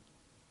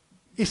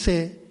 اسے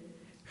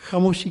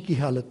خاموشی کی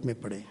حالت میں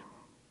پڑھیں۔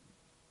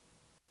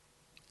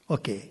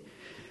 اوکے،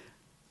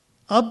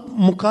 اب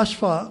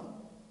مکاشفہ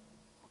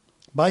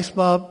 22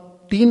 باب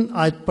 3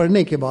 آیت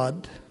پڑھنے کے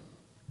بعد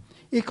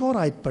ایک اور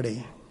آیت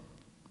پڑھیں،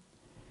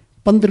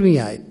 15ویں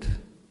آیت۔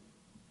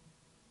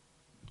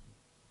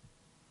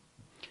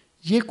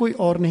 یہ کوئی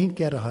اور نہیں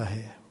کہہ رہا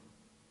ہے،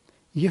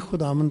 یہ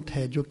خداوند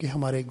ہے جو کہ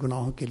ہمارے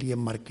گناہوں کے لیے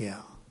مر گیا۔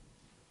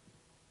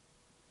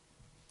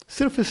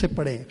 صرف اسے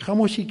پڑھیں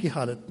خاموشی کی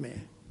حالت میں،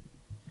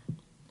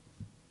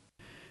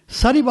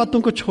 ساری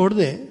باتوں کو چھوڑ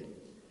دیں۔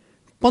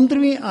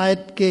 15ویں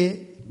آیت کے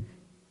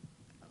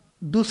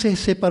دوسرے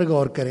حصے پر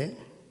غور کریں،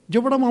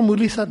 جو بڑا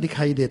معمولی سا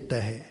دکھائی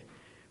دیتا ہے۔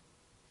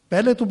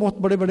 پہلے تو بہت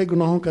بڑے بڑے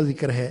گناہوں کا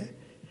ذکر ہے،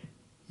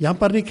 یہاں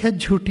پر لکھا ہے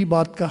جھوٹی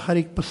بات کا ہر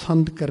ایک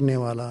پسند کرنے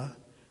والا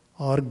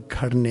اور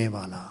گھڑنے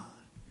والا۔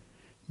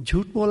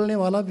 جھوٹ بولنے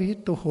والا بھی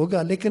تو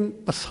ہوگا، لیکن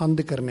پسند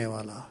کرنے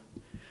والا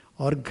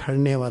اور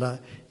گھڑنے والا،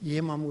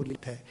 یہ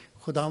معمولیت ہے۔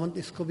 خداوند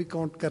اس کو بھی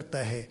کاؤنٹ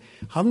کرتا ہے.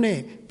 ہم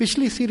نے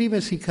پچھلی سیری میں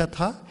سیکھا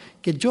تھا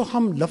کہ جو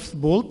ہم لفظ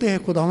بولتے ہیں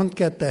خداوند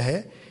کہتا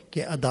ہے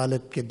کہ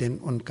عدالت کے دن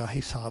ان کا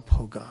حساب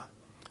ہوگا.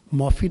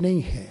 معافی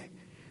نہیں ہے،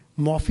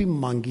 معافی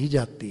مانگی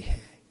جاتی ہے.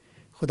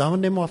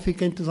 خداوند نے معافی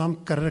کا انتظام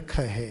کر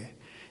رکھا ہے.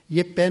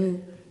 یہ پین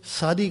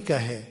سادی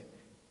کا ہے،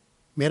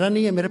 میرا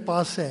نہیں ہے، میرے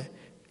پاس ہے.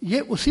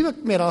 یہ اسی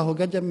وقت میرا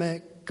ہوگا جب میں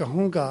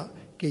کہوں گا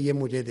کہ یہ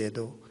مجھے دے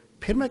دو،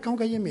 پھر میں کہوں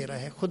گا یہ میرا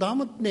ہے.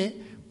 خداوند نے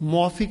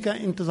معافی کا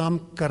انتظام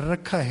کر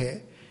رکھا ہے،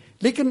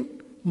 لیکن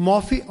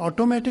معافی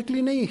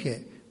آٹومیٹکلی نہیں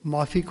ہے.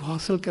 معافی کو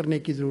حاصل کرنے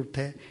کی ضرورت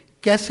ہے.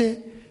 کیسے؟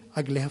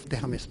 اگلے ہفتے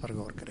ہم اس پر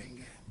غور کریں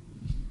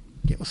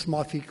گے کہ اس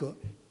معافی کو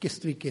کس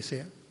طریقے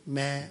سے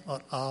میں اور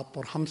آپ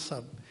اور ہم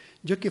سب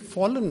جو کہ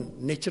فالن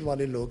نیچر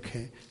والے لوگ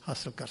ہیں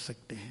حاصل کر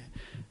سکتے ہیں.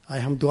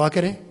 آئے ہم دعا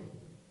کریں.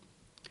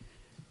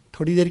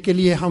 تھوڑی دیر کے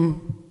لیے ہم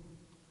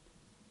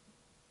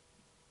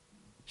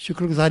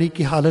شکر گزاری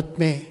کی حالت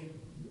میں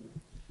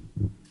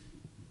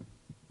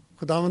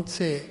خداوند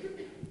سے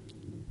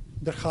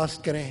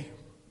درخواست کریں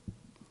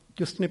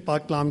کہ اس نے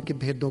پاک کلام کے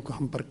بھیدوں کو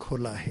ہم پر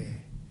کھولا ہے،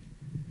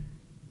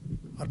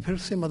 اور پھر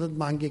اس سے مدد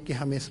مانگے کہ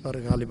ہمیں اس پر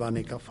غالب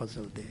آنے کا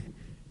فضل دے.